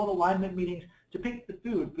meetings. We'll hold alignment meetings to pick the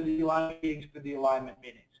food for the alignment meetings for the alignment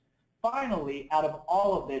meetings. Finally, out of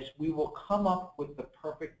all of this, we will come up with the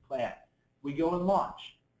perfect plan. We go and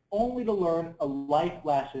launch, only to learn a life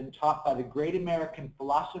lesson taught by the great American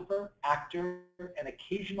philosopher, actor, and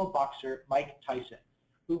occasional boxer, Mike Tyson,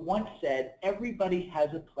 who once said, everybody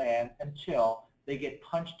has a plan until they get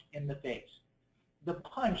punched in the face. The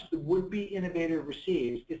punch the would-be innovator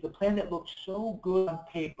receives is the plan that looks so good on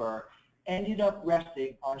paper, ended up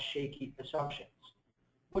resting on shaky assumptions.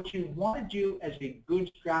 What you want to do as a good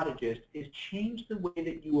strategist is change the way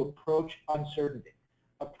that you approach uncertainty.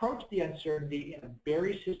 Approach the uncertainty in a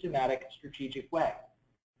very systematic, strategic way.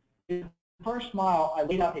 In the first mile, I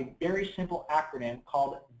laid out a very simple acronym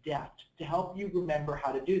called DEFT to help you remember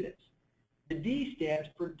how to do this. The D stands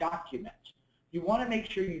for document. You want to make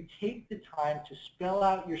sure you take the time to spell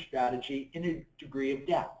out your strategy in a degree of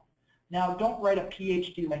depth. Now, don't write a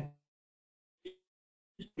PhD length.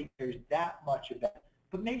 There's that much of it.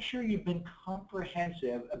 But make sure you've been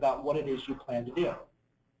comprehensive about what it is you plan to do.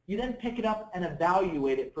 You then pick it up and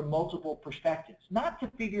evaluate it from multiple perspectives, not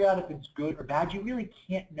to figure out if it's good or bad. You really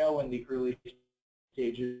can't know in the early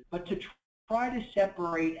stages, but to try to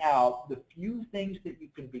separate out the few things that you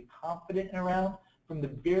can be confident around from the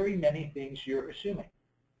very many things you're assuming.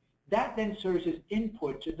 That then serves as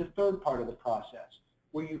input to the third part of the process,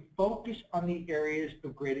 where you focus on the areas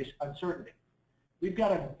of greatest uncertainty. We've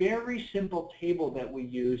got a very simple table that we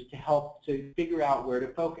use to help to figure out where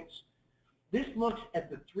to focus. This looks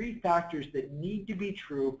at the three factors that need to be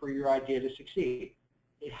true for your idea to succeed.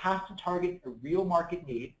 It has to target a real market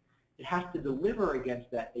need, it has to deliver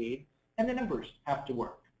against that need, and the numbers have to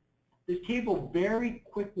work. This table very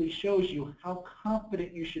quickly shows you how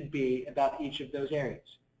confident you should be about each of those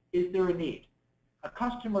areas. Is there a need? A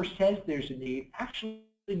customer says there's a need actually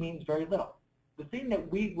means very little. The thing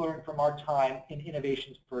that we've learned from our time in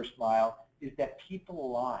Innovation's First Mile is that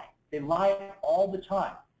people lie. They lie all the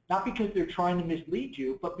time, not because they're trying to mislead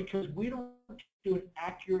you, but because we don't do an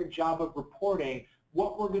accurate job of reporting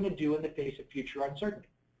what we're going to do in the face of future uncertainty.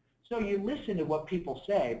 So you listen to what people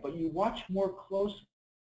say, but you watch more closely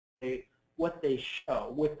what they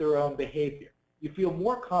show with their own behavior. You feel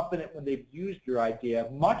more confident when they've used your idea,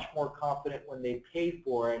 much more confident when they paid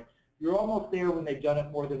for it. You're almost there when they've done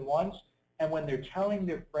it more than once. And when they're telling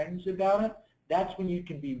their friends about it, that's when you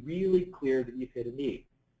can be really clear that you've hit a need.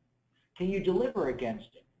 Can you deliver against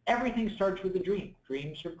it? Everything starts with a dream.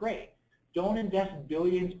 Dreams are great. Don't invest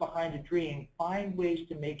billions behind a dream. Find ways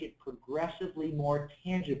to make it progressively more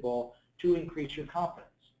tangible to increase your confidence.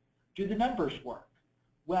 Do the numbers work?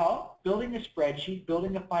 Well, building a spreadsheet,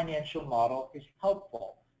 building a financial model is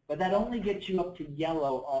helpful, but that only gets you up to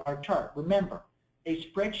yellow on our chart. Remember, a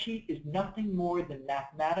spreadsheet is nothing more than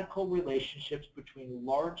mathematical relationships between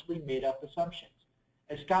largely made-up assumptions.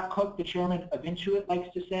 As Scott Cook, the chairman of Intuit,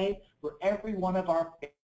 likes to say, for every one of our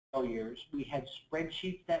failures, we had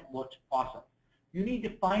spreadsheets that looked awesome. You need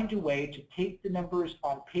to find a way to take the numbers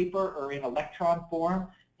on paper or in electron form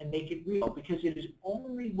and make it real, because it is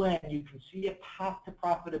only when you can see a path to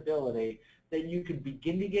profitability that you can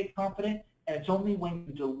begin to get confident, and it's only when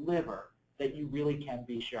you deliver that you really can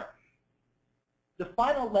be sure. The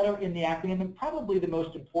final letter in the acronym, and probably the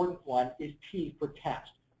most important one, is T for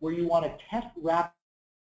test, where you want to test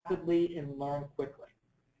rapidly and learn quickly.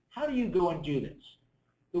 How do you go and do this?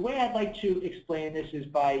 The way I'd like to explain this is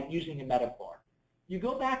by using a metaphor. You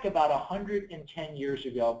go back about 110 years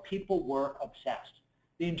ago, people were obsessed.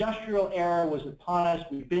 The industrial era was upon us.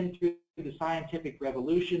 We've been through the scientific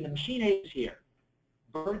revolution. The machine age is here.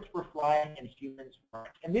 Birds were flying and humans weren't.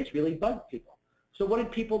 And this really bugged people. So what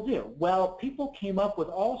did people do? Well, people came up with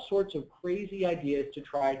all sorts of crazy ideas to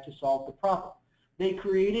try to solve the problem. They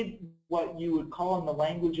created what you would call in the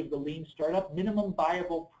language of the lean startup, minimum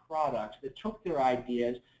viable products that took their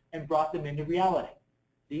ideas and brought them into reality.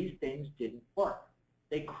 These things didn't work.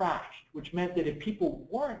 They crashed, which meant that if people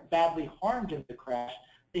weren't badly harmed in the crash,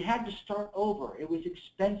 they had to start over. It was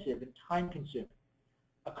expensive and time-consuming.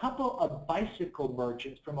 A couple of bicycle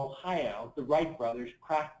merchants from Ohio, the Wright brothers,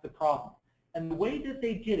 cracked the problem. And the way that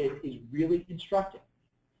they did it is really instructive.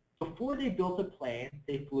 Before they built a plane,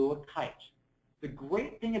 they flew a kite. The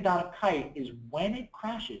great thing about a kite is when it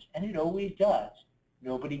crashes, and it always does,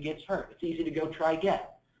 nobody gets hurt. It's easy to go try again.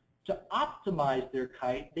 To optimize their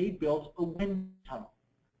kite, they built a wind tunnel.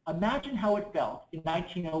 Imagine how it felt in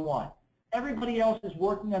 1901. Everybody else is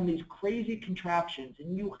working on these crazy contraptions,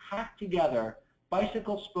 and you hack together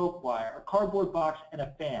bicycle spoke wire, a cardboard box, and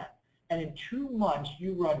a fan. And in 2 months,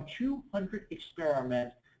 you run 200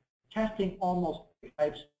 experiments testing almost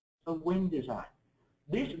types of wind design.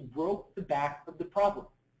 This broke the back of the problem.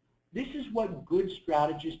 This is what good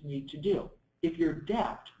strategists need to do. If you're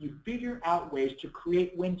deft, you figure out ways to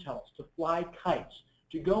create wind tunnels, to fly kites,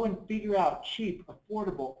 to go and figure out cheap,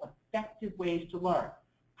 affordable, effective ways to learn.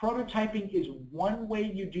 Prototyping is one way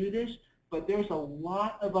you do this, but there's a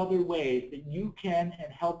lot of other ways that you can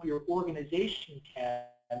and help your organization can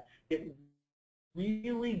get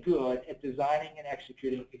really good at designing and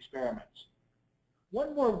executing experiments.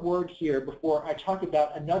 One more word here before I talk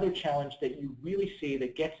about another challenge that you really see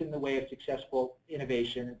that gets in the way of successful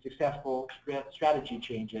innovation and successful strategy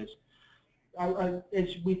changes.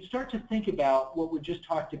 As we start to think about what we just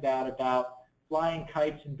talked about flying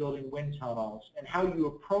kites and building wind tunnels and how you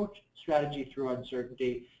approach strategy through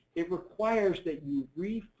uncertainty, it requires that you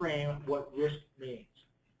reframe what risk means.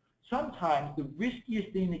 Sometimes the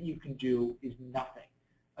riskiest thing that you can do is nothing.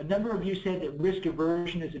 A number of you said that risk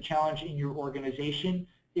aversion is a challenge in your organization.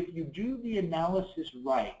 If you do the analysis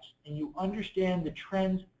right and you understand the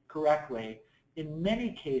trends correctly, in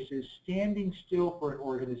many cases, standing still for an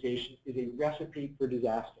organization is a recipe for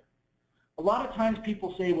disaster. A lot of times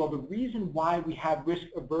people say, well, the reason why we have risk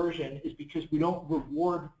aversion is because we don't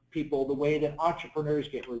reward people the way that entrepreneurs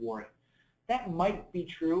get rewarded. That might be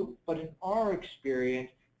true, but in our experience,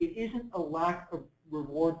 it isn't a lack of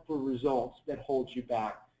reward for results that holds you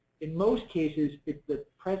back. In most cases, it's the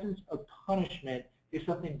presence of punishment if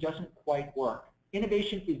something doesn't quite work.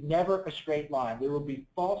 Innovation is never a straight line. There will be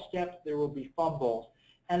false steps, there will be fumbles,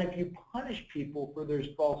 and if you punish people for those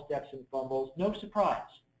false steps and fumbles, no surprise,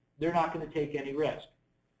 they're not going to take any risk.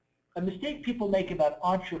 A mistake people make about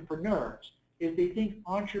entrepreneurs is they think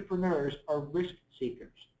entrepreneurs are risk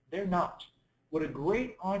seekers. They're not. What a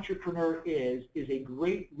great entrepreneur is a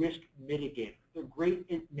great risk mitigator. They're great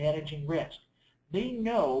at managing risk. They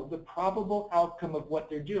know the probable outcome of what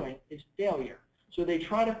they're doing is failure. So they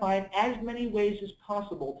try to find as many ways as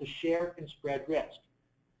possible to share and spread risk.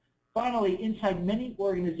 Finally, inside many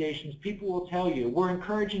organizations, people will tell you, we're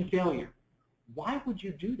encouraging failure. Why would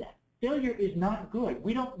you do that? Failure is not good.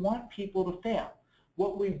 We don't want people to fail.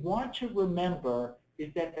 What we want to remember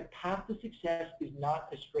is that the path to success is not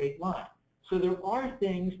a straight line. So there are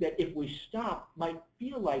things that if we stop might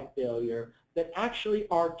feel like failure that actually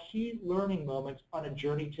are key learning moments on a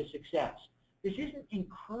journey to success. This isn't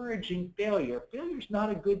encouraging failure. Failure is not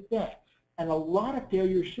a good thing. And a lot of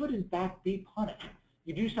failure should in fact be punished.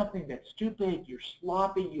 You do something that's stupid, you're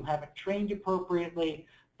sloppy, you haven't trained appropriately,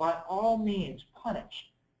 by all means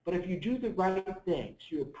punish. But if you do the right things,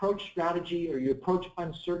 you approach strategy or you approach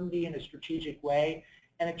uncertainty in a strategic way,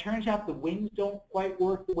 and it turns out the wings don't quite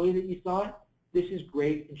work the way that you thought, this is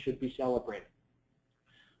great and should be celebrated.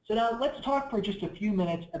 So now let's talk for just a few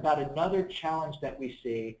minutes about another challenge that we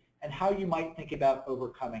see and how you might think about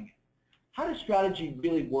overcoming it. How does strategy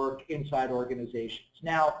really work inside organizations?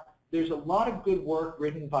 Now, there's a lot of good work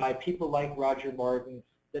written by people like Roger Martin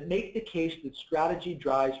that make the case that strategy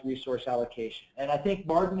drives resource allocation. And I think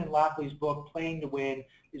Martin and Lafley's book, Playing to Win,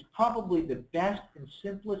 is probably the best and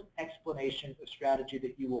simplest explanation of strategy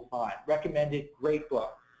that you will find. Recommend it, great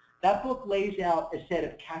book. That book lays out a set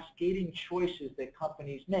of cascading choices that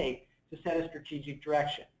companies make to set a strategic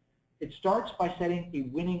direction. It starts by setting a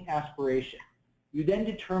winning aspiration. You then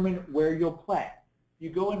determine where you'll play.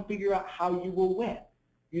 You go and figure out how you will win.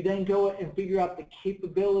 You then go and figure out the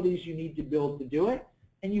capabilities you need to build to do it,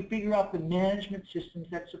 and you figure out the management systems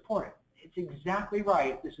that support it. It's exactly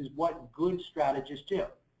right. This is what good strategists do.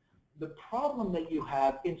 The problem that you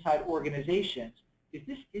have inside organizations is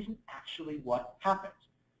this isn't actually what happens.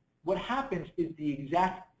 What happens is the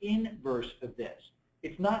exact inverse of this.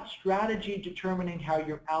 It's not strategy determining how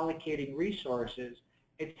you're allocating resources.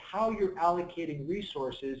 It's how you're allocating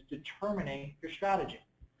resources determining your strategy.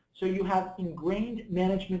 So you have ingrained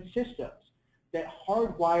management systems that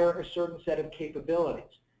hardwire a certain set of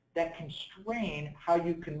capabilities, that constrain how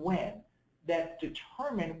you can win, that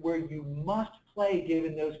determine where you must play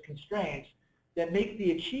given those constraints, that make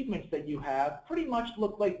the achievements that you have pretty much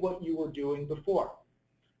look like what you were doing before.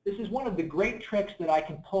 This is one of the great tricks that I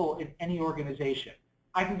can pull in any organization.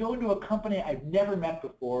 I can go into a company I've never met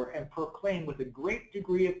before and proclaim with a great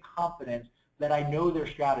degree of confidence that I know their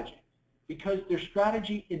strategy, because their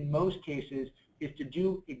strategy in most cases is to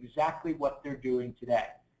do exactly what they're doing today.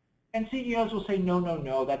 And CEOs will say, no, no,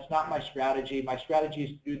 no, that's not my strategy. My strategy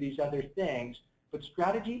is to do these other things. But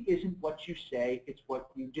strategy isn't what you say, it's what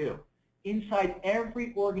you do. Inside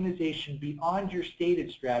every organization beyond your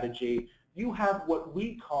stated strategy, you have what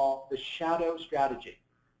we call the shadow strategy.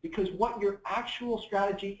 Because what your actual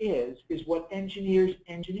strategy is what engineers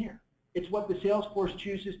engineer. It's what the sales force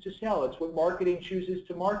chooses to sell. It's what marketing chooses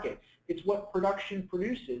to market. It's what production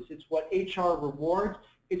produces. It's what HR rewards.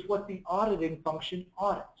 It's what the auditing function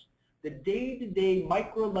audits. The day-to-day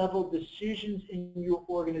micro-level decisions in your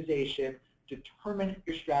organization determine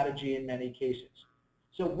your strategy in many cases.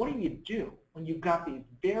 So what do when you've got these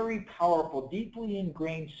very powerful, deeply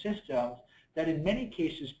ingrained systems that in many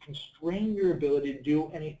cases constrain your ability to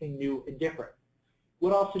do anything new and different?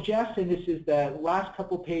 What I'll suggest, and this is the last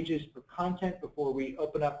couple pages for content before we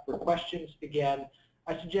open up for questions again,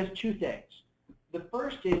 I suggest two things. The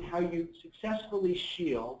first is how you successfully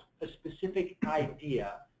shield a specific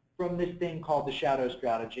idea from this thing called the shadow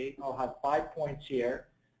strategy. I'll have 5 points here.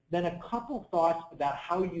 Then a couple thoughts about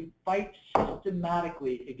how you fight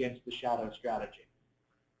systematically against the shadow strategy.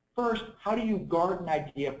 First, how do you guard an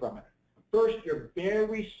idea from it? First, you're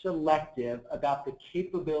very selective about the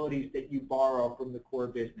capabilities that you borrow from the core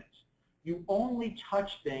business. You only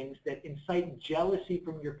touch things that incite jealousy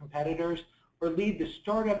from your competitors or lead the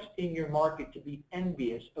startups in your market to be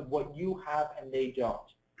envious of what you have and they don't.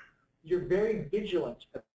 You're very vigilant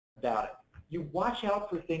about it. You watch out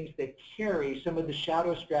for things that carry some of the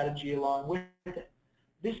shadow strategy along with it.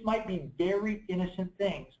 This might be very innocent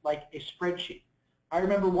things like a spreadsheet. I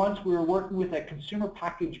remember once we were working with a consumer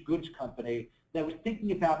packaged goods company that was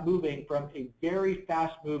thinking about moving from a very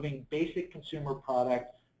fast-moving basic consumer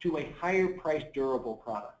product to a higher-priced durable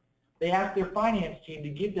product. They asked their finance team to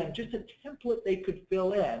give them just a template they could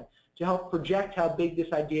fill in to help project how big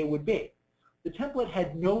this idea would be. The template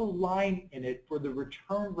had no line in it for the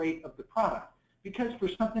return rate of the product, because for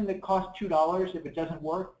something that costs $2, if it doesn't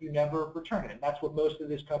work, you never return it. And that's what most of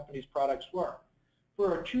this company's products were.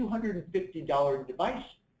 For a $250 device,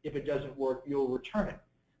 if it doesn't work, you'll return it.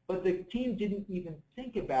 But the team didn't even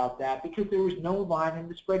think about that because there was no line in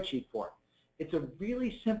the spreadsheet for it. It's a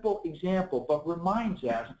really simple example, but reminds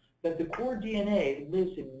us that the core DNA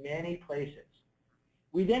lives in many places.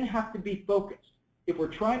 We then have to be focused. If we're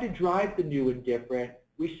trying to drive the new and different,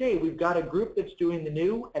 we say we've got a group that's doing the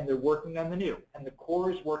new and they're working on the new, and the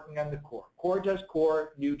core is working on the core. Core does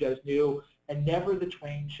core, new does new, and never the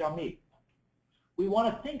twain shall meet. We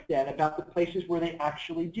want to think then about the places where they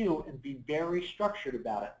actually do and be very structured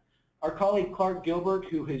about it. Our colleague Clark Gilbert,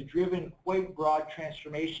 who has driven quite broad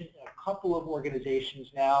transformation in a couple of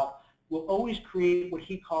organizations now, will always create what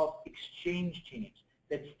he calls exchange teams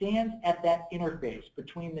that stands at that interface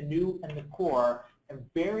between the new and the core and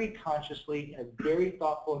very consciously, in a very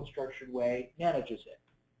thoughtful and structured way, manages it.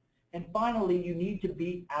 And finally, you need to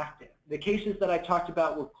be active. The cases that I talked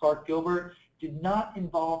about with Clark Gilbert did not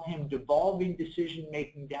involve him devolving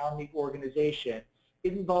decision-making down the organization.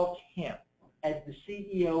 It involved him as the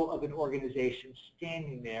CEO of an organization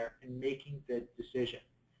standing there and making the decision.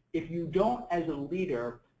 If you don't, as a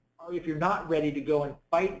leader, or if you're not ready to go and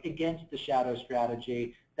fight against the shadow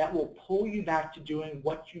strategy, that will pull you back to doing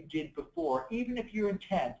what you did before, even if your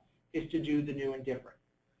intent is to do the new and different.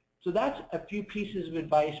 So that's a few pieces of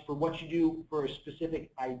advice for what you do for a specific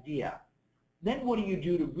idea. Then what do you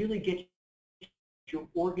do to really get your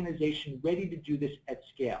organization ready to do this at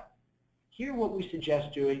scale? Here what we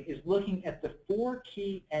suggest doing is looking at the 4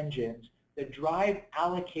 key engines that drive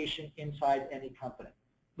allocation inside any company.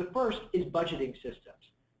 The first is budgeting systems.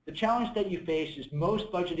 The challenge that you face is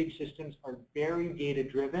most budgeting systems are very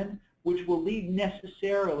data-driven, which will lead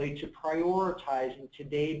necessarily to prioritizing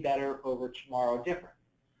today better over tomorrow different.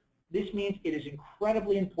 This means it is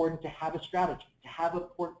incredibly important to have a strategy, to have a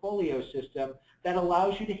portfolio system that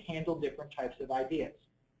allows you to handle different types of ideas.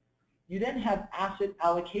 You then have asset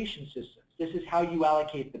allocation systems. This is how you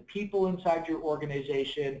allocate the people inside your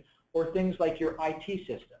organization or things like your IT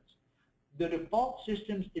systems. The default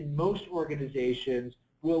systems in most organizations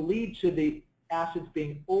will lead to the assets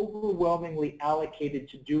being overwhelmingly allocated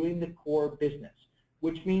to doing the core business,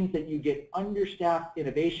 which means that you get understaffed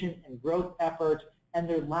innovation and growth efforts, and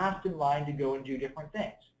they're last in line to go and do different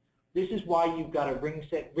things. This is why you've got to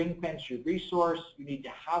ring-fence your resource. You need to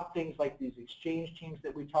have things like these exchange teams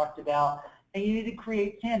that we talked about, and you need to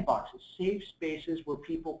create sandboxes, safe spaces where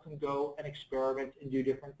people can go and experiment and do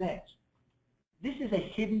different things. This is a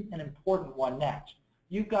hidden and important one next.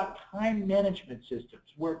 You've got time management systems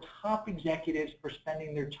where top executives are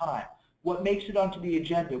spending their time. What makes it onto the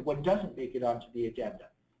agenda, what doesn't make it onto the agenda.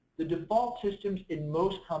 The default systems in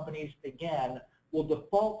most companies, again, will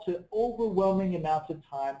default to overwhelming amounts of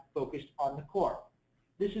time focused on the core.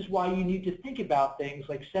 This is why you need to think about things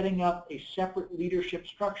like setting up a separate leadership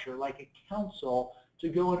structure, like a council, to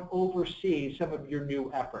go and oversee some of your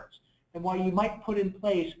new efforts. And why you might put in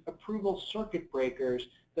place approval circuit breakers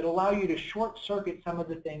that allow you to short circuit some of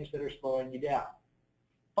the things that are slowing you down.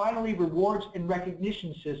 Finally, rewards and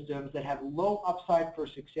recognition systems that have low upside for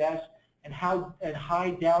success and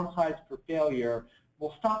high downsides for failure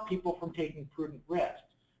will stop people from taking prudent risks,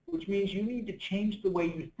 which means you need to change the way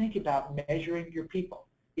you think about measuring your people.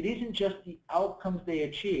 It isn't just the outcomes they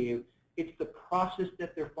achieve, it's the process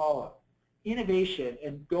that they're following. Innovation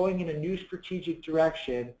and going in a new strategic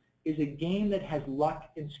direction is a game that has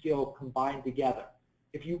luck and skill combined together.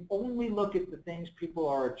 If you only look at the things people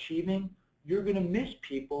are achieving, you're going to miss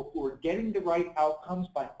people who are getting the right outcomes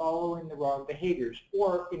by following the wrong behaviors,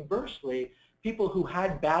 or inversely, people who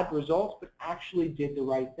had bad results but actually did the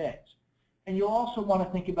right things. And you'll also want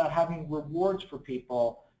to think about having rewards for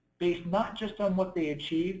people based not just on what they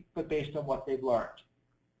achieved, but based on what they've learned.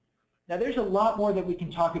 Now, there's a lot more that we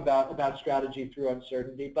can talk about strategy through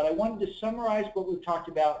uncertainty, but I wanted to summarize what we've talked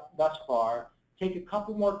about thus far, take a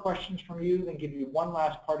couple more questions from you, then give you one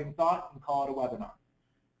last parting thought and call it a webinar.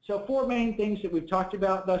 So 4 main things that we've talked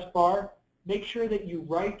about thus far. Make sure that you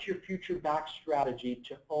write your future back strategy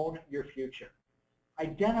to own your future.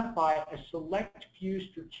 Identify a select few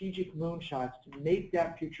strategic moonshots to make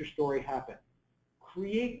that future story happen.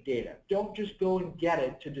 Create data. Don't just go and get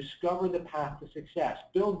it to discover the path to success.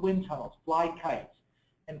 Build wind tunnels, fly kites,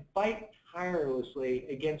 and fight tirelessly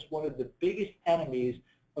against one of the biggest enemies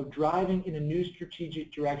of driving in a new strategic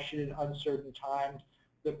direction in uncertain times,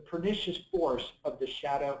 the pernicious force of the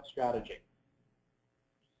shadow strategy.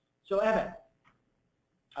 So Evan,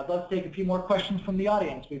 I'd love to take a few more questions from the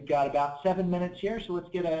audience. We've got about 7 minutes here, so let's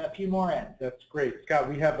get a few more in. That's great. Scott,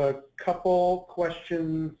 we have a couple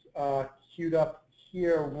questions queued up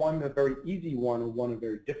here, one a very easy one and one a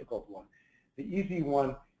very difficult one. The easy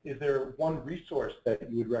one, is there one resource that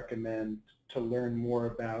you would recommend to learn more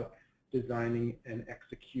about designing and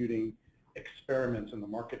executing experiments in the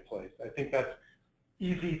marketplace? I think that's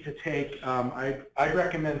easy to take. I'd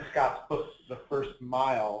recommend Scott's book, The First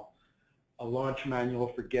Mile, a launch manual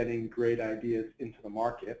for getting great ideas into the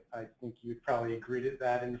market. I think you'd probably agree to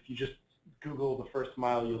that, and if you just Google The First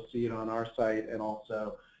Mile, you'll see it on our site and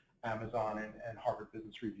also Amazon and Harvard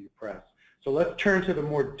Business Review Press. So let's turn to the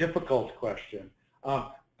more difficult question.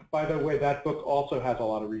 By the way, that book also has a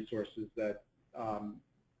lot of resources that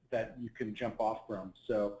that you can jump off from.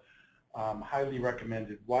 So highly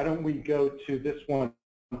recommended. Why don't we go to this one?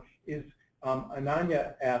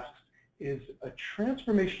 Ananya asks, is a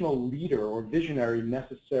transformational leader or visionary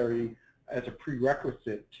necessary as a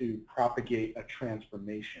prerequisite to propagate a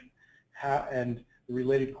transformation? And the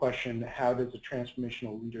related question, how does a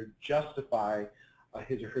transformational leader justify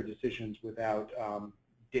his or her decisions without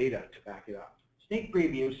data to back it up? Sneak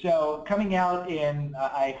preview. So coming out in,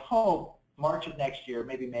 I hope, March of next year,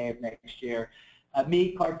 maybe May of next year,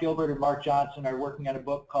 me, Clark Gilbert, and Mark Johnson are working on a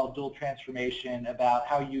book called Dual Transformation about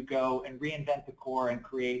how you go and reinvent the core and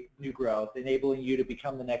create new growth, enabling you to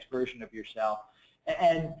become the next version of yourself.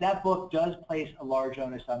 And that book does place a large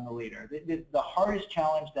onus on the leader. The hardest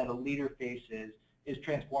challenge that a leader faces is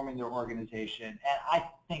transforming their organization.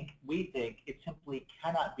 And we think it simply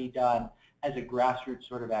cannot be done as a grassroots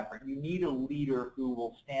sort of effort. You need a leader who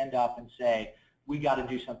will stand up and say, we got to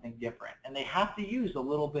do something different. And they have to use a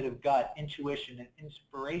little bit of gut, intuition, and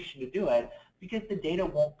inspiration to do it because the data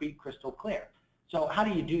won't be crystal clear. So how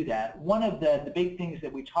do you do that? One of the big things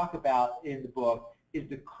that we talk about in the book is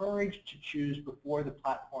the courage to choose before the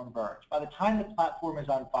platform burns. By the time the platform is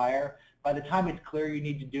on fire, by the time it's clear you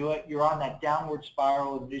need to do it, you're on that downward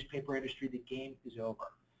spiral of the newspaper industry. The game is over.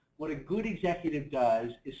 What a good executive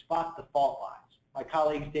does is spot the fault lines. My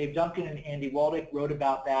colleagues Dave Duncan and Andy Waldick wrote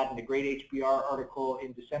about that in a great HBR article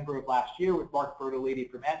in December of last year with Mark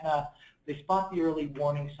Bertolini from Aetna. They spot the early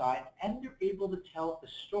warning signs, and they're able to tell a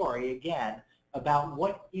story, again, about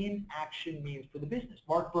what inaction means for the business.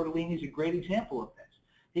 Mark Bertolini is a great example of this.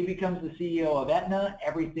 He becomes the CEO of Aetna.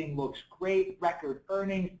 Everything looks great, record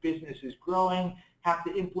earnings, business is growing, have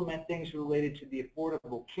to implement things related to the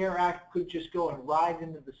Affordable Care Act, could just go and ride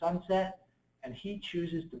into the sunset, and he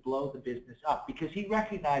chooses to blow the business up because he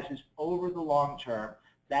recognizes over the long term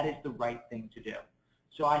that is the right thing to do.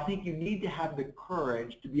 So I think you need to have the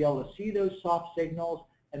courage to be able to see those soft signals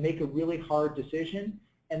and make a really hard decision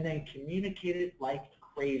and then communicate it like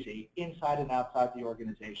crazy inside and outside the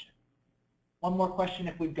organization. One more question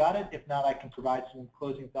if we've got it. If not, I can provide some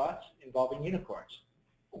closing thoughts involving unicorns.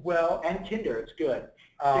 Well, And Tinder, it's good.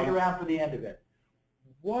 Stick around for the end of it.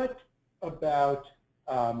 what about,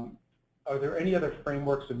 are there any other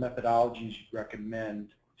frameworks and methodologies you'd recommend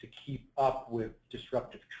to keep up with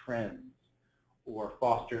disruptive trends or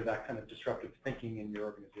foster that kind of disruptive thinking in your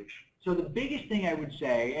organization? So the biggest thing I would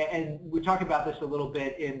say, and we talked about this a little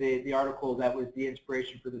bit in the article that was the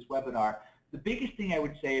inspiration for this webinar, the biggest thing I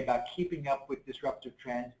would say about keeping up with disruptive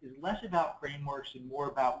trends is less about frameworks and more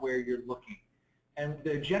about where you're looking. And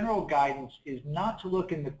the general guidance is not to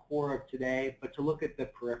look in the core of today, but to look at the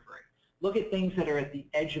periphery. Look at things that are at the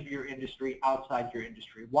edge of your industry, outside your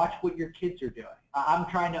industry. Watch what your kids are doing. I'm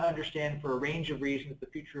trying to understand, for a range of reasons, the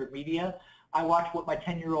future of media. I watch what my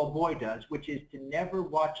 10-year-old boy does, which is to never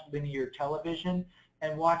watch linear television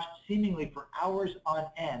and watch seemingly for hours on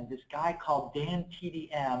end this guy called Dan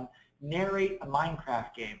TDM narrate a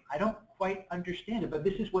Minecraft game. I don't quite understand it, but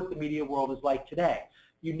this is what the media world is like today.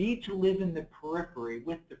 You need to live in the periphery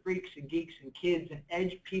with the freaks and geeks and kids and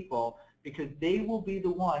edge people, because they will be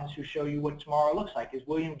the ones who show you what tomorrow looks like. As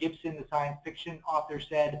William Gibson, the science fiction author,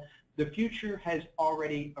 said, the future has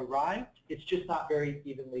already arrived. It's just not very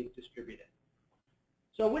evenly distributed.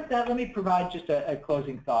 So with that, let me provide just a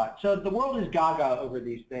closing thought. So the world is gaga over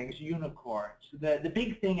these things, unicorns. The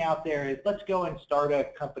big thing out there is let's go and start a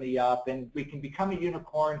company up, and we can become a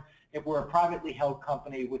unicorn if we're a privately held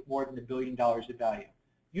company with more than $1 billion of value.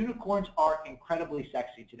 Unicorns are incredibly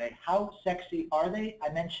sexy today. How sexy are they?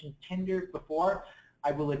 I mentioned Tinder before.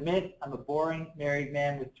 I will admit I'm a boring married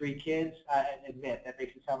man with 3 kids. I admit that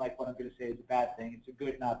makes it sound like what I'm going to say is a bad thing. It's a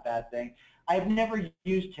good, not bad thing. I've never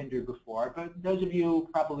used Tinder before, but those of you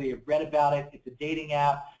probably have read about it. It's a dating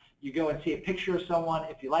app. You go and see a picture of someone.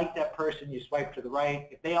 If you like that person, you swipe to the right.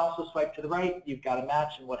 If they also swipe to the right, you've got a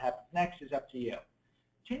match, and what happens next is up to you.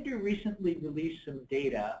 Tinder recently released some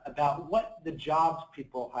data about what the jobs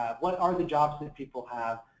people have, what are the jobs that people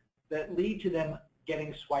have that lead to them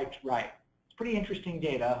getting swiped right. It's pretty interesting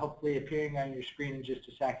data, hopefully appearing on your screen in just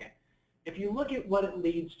a second. If you look at what it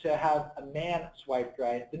leads to have a man swiped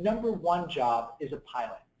right, the #1 job is a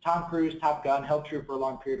pilot. Tom Cruise, Top Gun, held true for a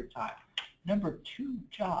long period of time. #2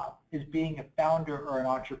 job is being a founder or an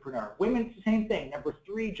entrepreneur. Women, same thing.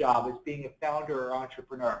 #3 job is being a founder or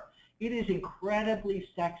entrepreneur. It is incredibly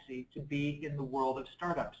sexy to be in the world of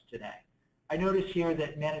startups today. I notice here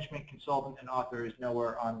that management consultant and author is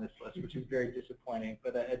nowhere on this list, which is very disappointing,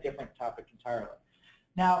 but a different topic entirely.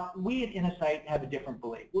 Now, we at Innosight have a different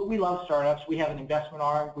belief. We love startups. We have an investment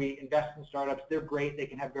arm. We invest in startups. They're great. They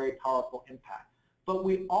can have very powerful impact. But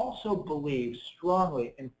we also believe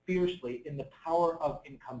strongly and fiercely in the power of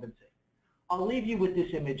incumbency. I'll leave you with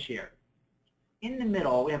this image here. In the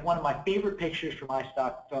middle, we have one of my favorite pictures from my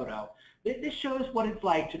stock photo. This shows what it's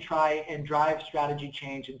like to try and drive strategy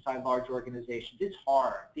change inside large organizations. It's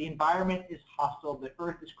hard. The environment is hostile. The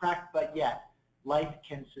earth is cracked, but yet life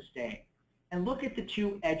can sustain. And look at the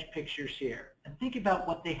 2 edge pictures here and think about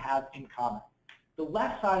what they have in common. The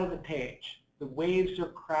left side of the page, the waves are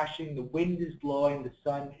crashing, the wind is blowing, the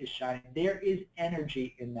sun is shining. There is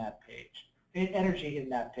energy in that page, energy in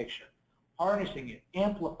that picture. Harnessing it,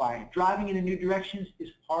 amplifying it, driving it in new directions is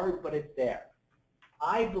hard, but it's there.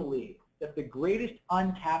 I believe that the greatest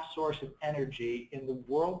untapped source of energy in the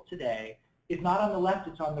world today is not on the left,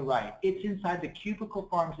 it's on the right. It's inside the cubicle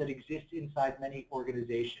farms that exist inside many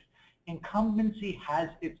organizations. Incumbency has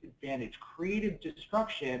its advantage. Creative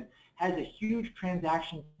destruction has a huge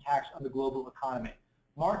transaction tax on the global economy.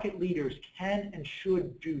 Market leaders can and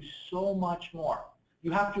should do so much more. You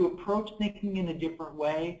have to approach thinking in a different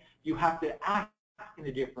way. You have to act in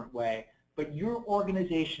a different way. But your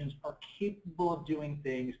organizations are capable of doing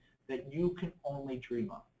things that you can only dream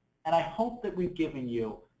of. And I hope that we've given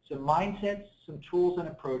you some mindsets, some tools and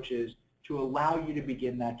approaches to allow you to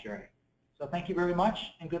begin that journey. So thank you very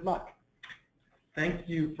much and good luck. Thank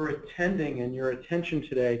you for attending and your attention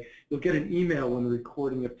today. You'll get an email when the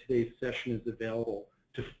recording of today's session is available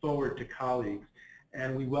to forward to colleagues.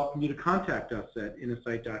 And we welcome you to contact us at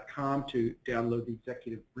innosight.com to download the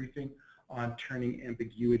executive briefing on turning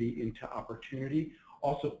ambiguity into opportunity.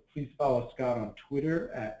 Also, please follow Scott on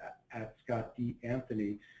Twitter at Scott D.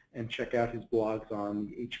 Anthony and check out his blogs on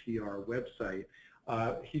the HBR website.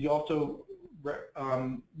 He also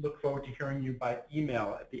look forward to hearing you by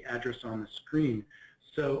email at the address on the screen.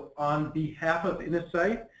 So on behalf of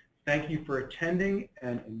Innosight, thank you for attending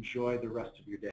and enjoy the rest of your day.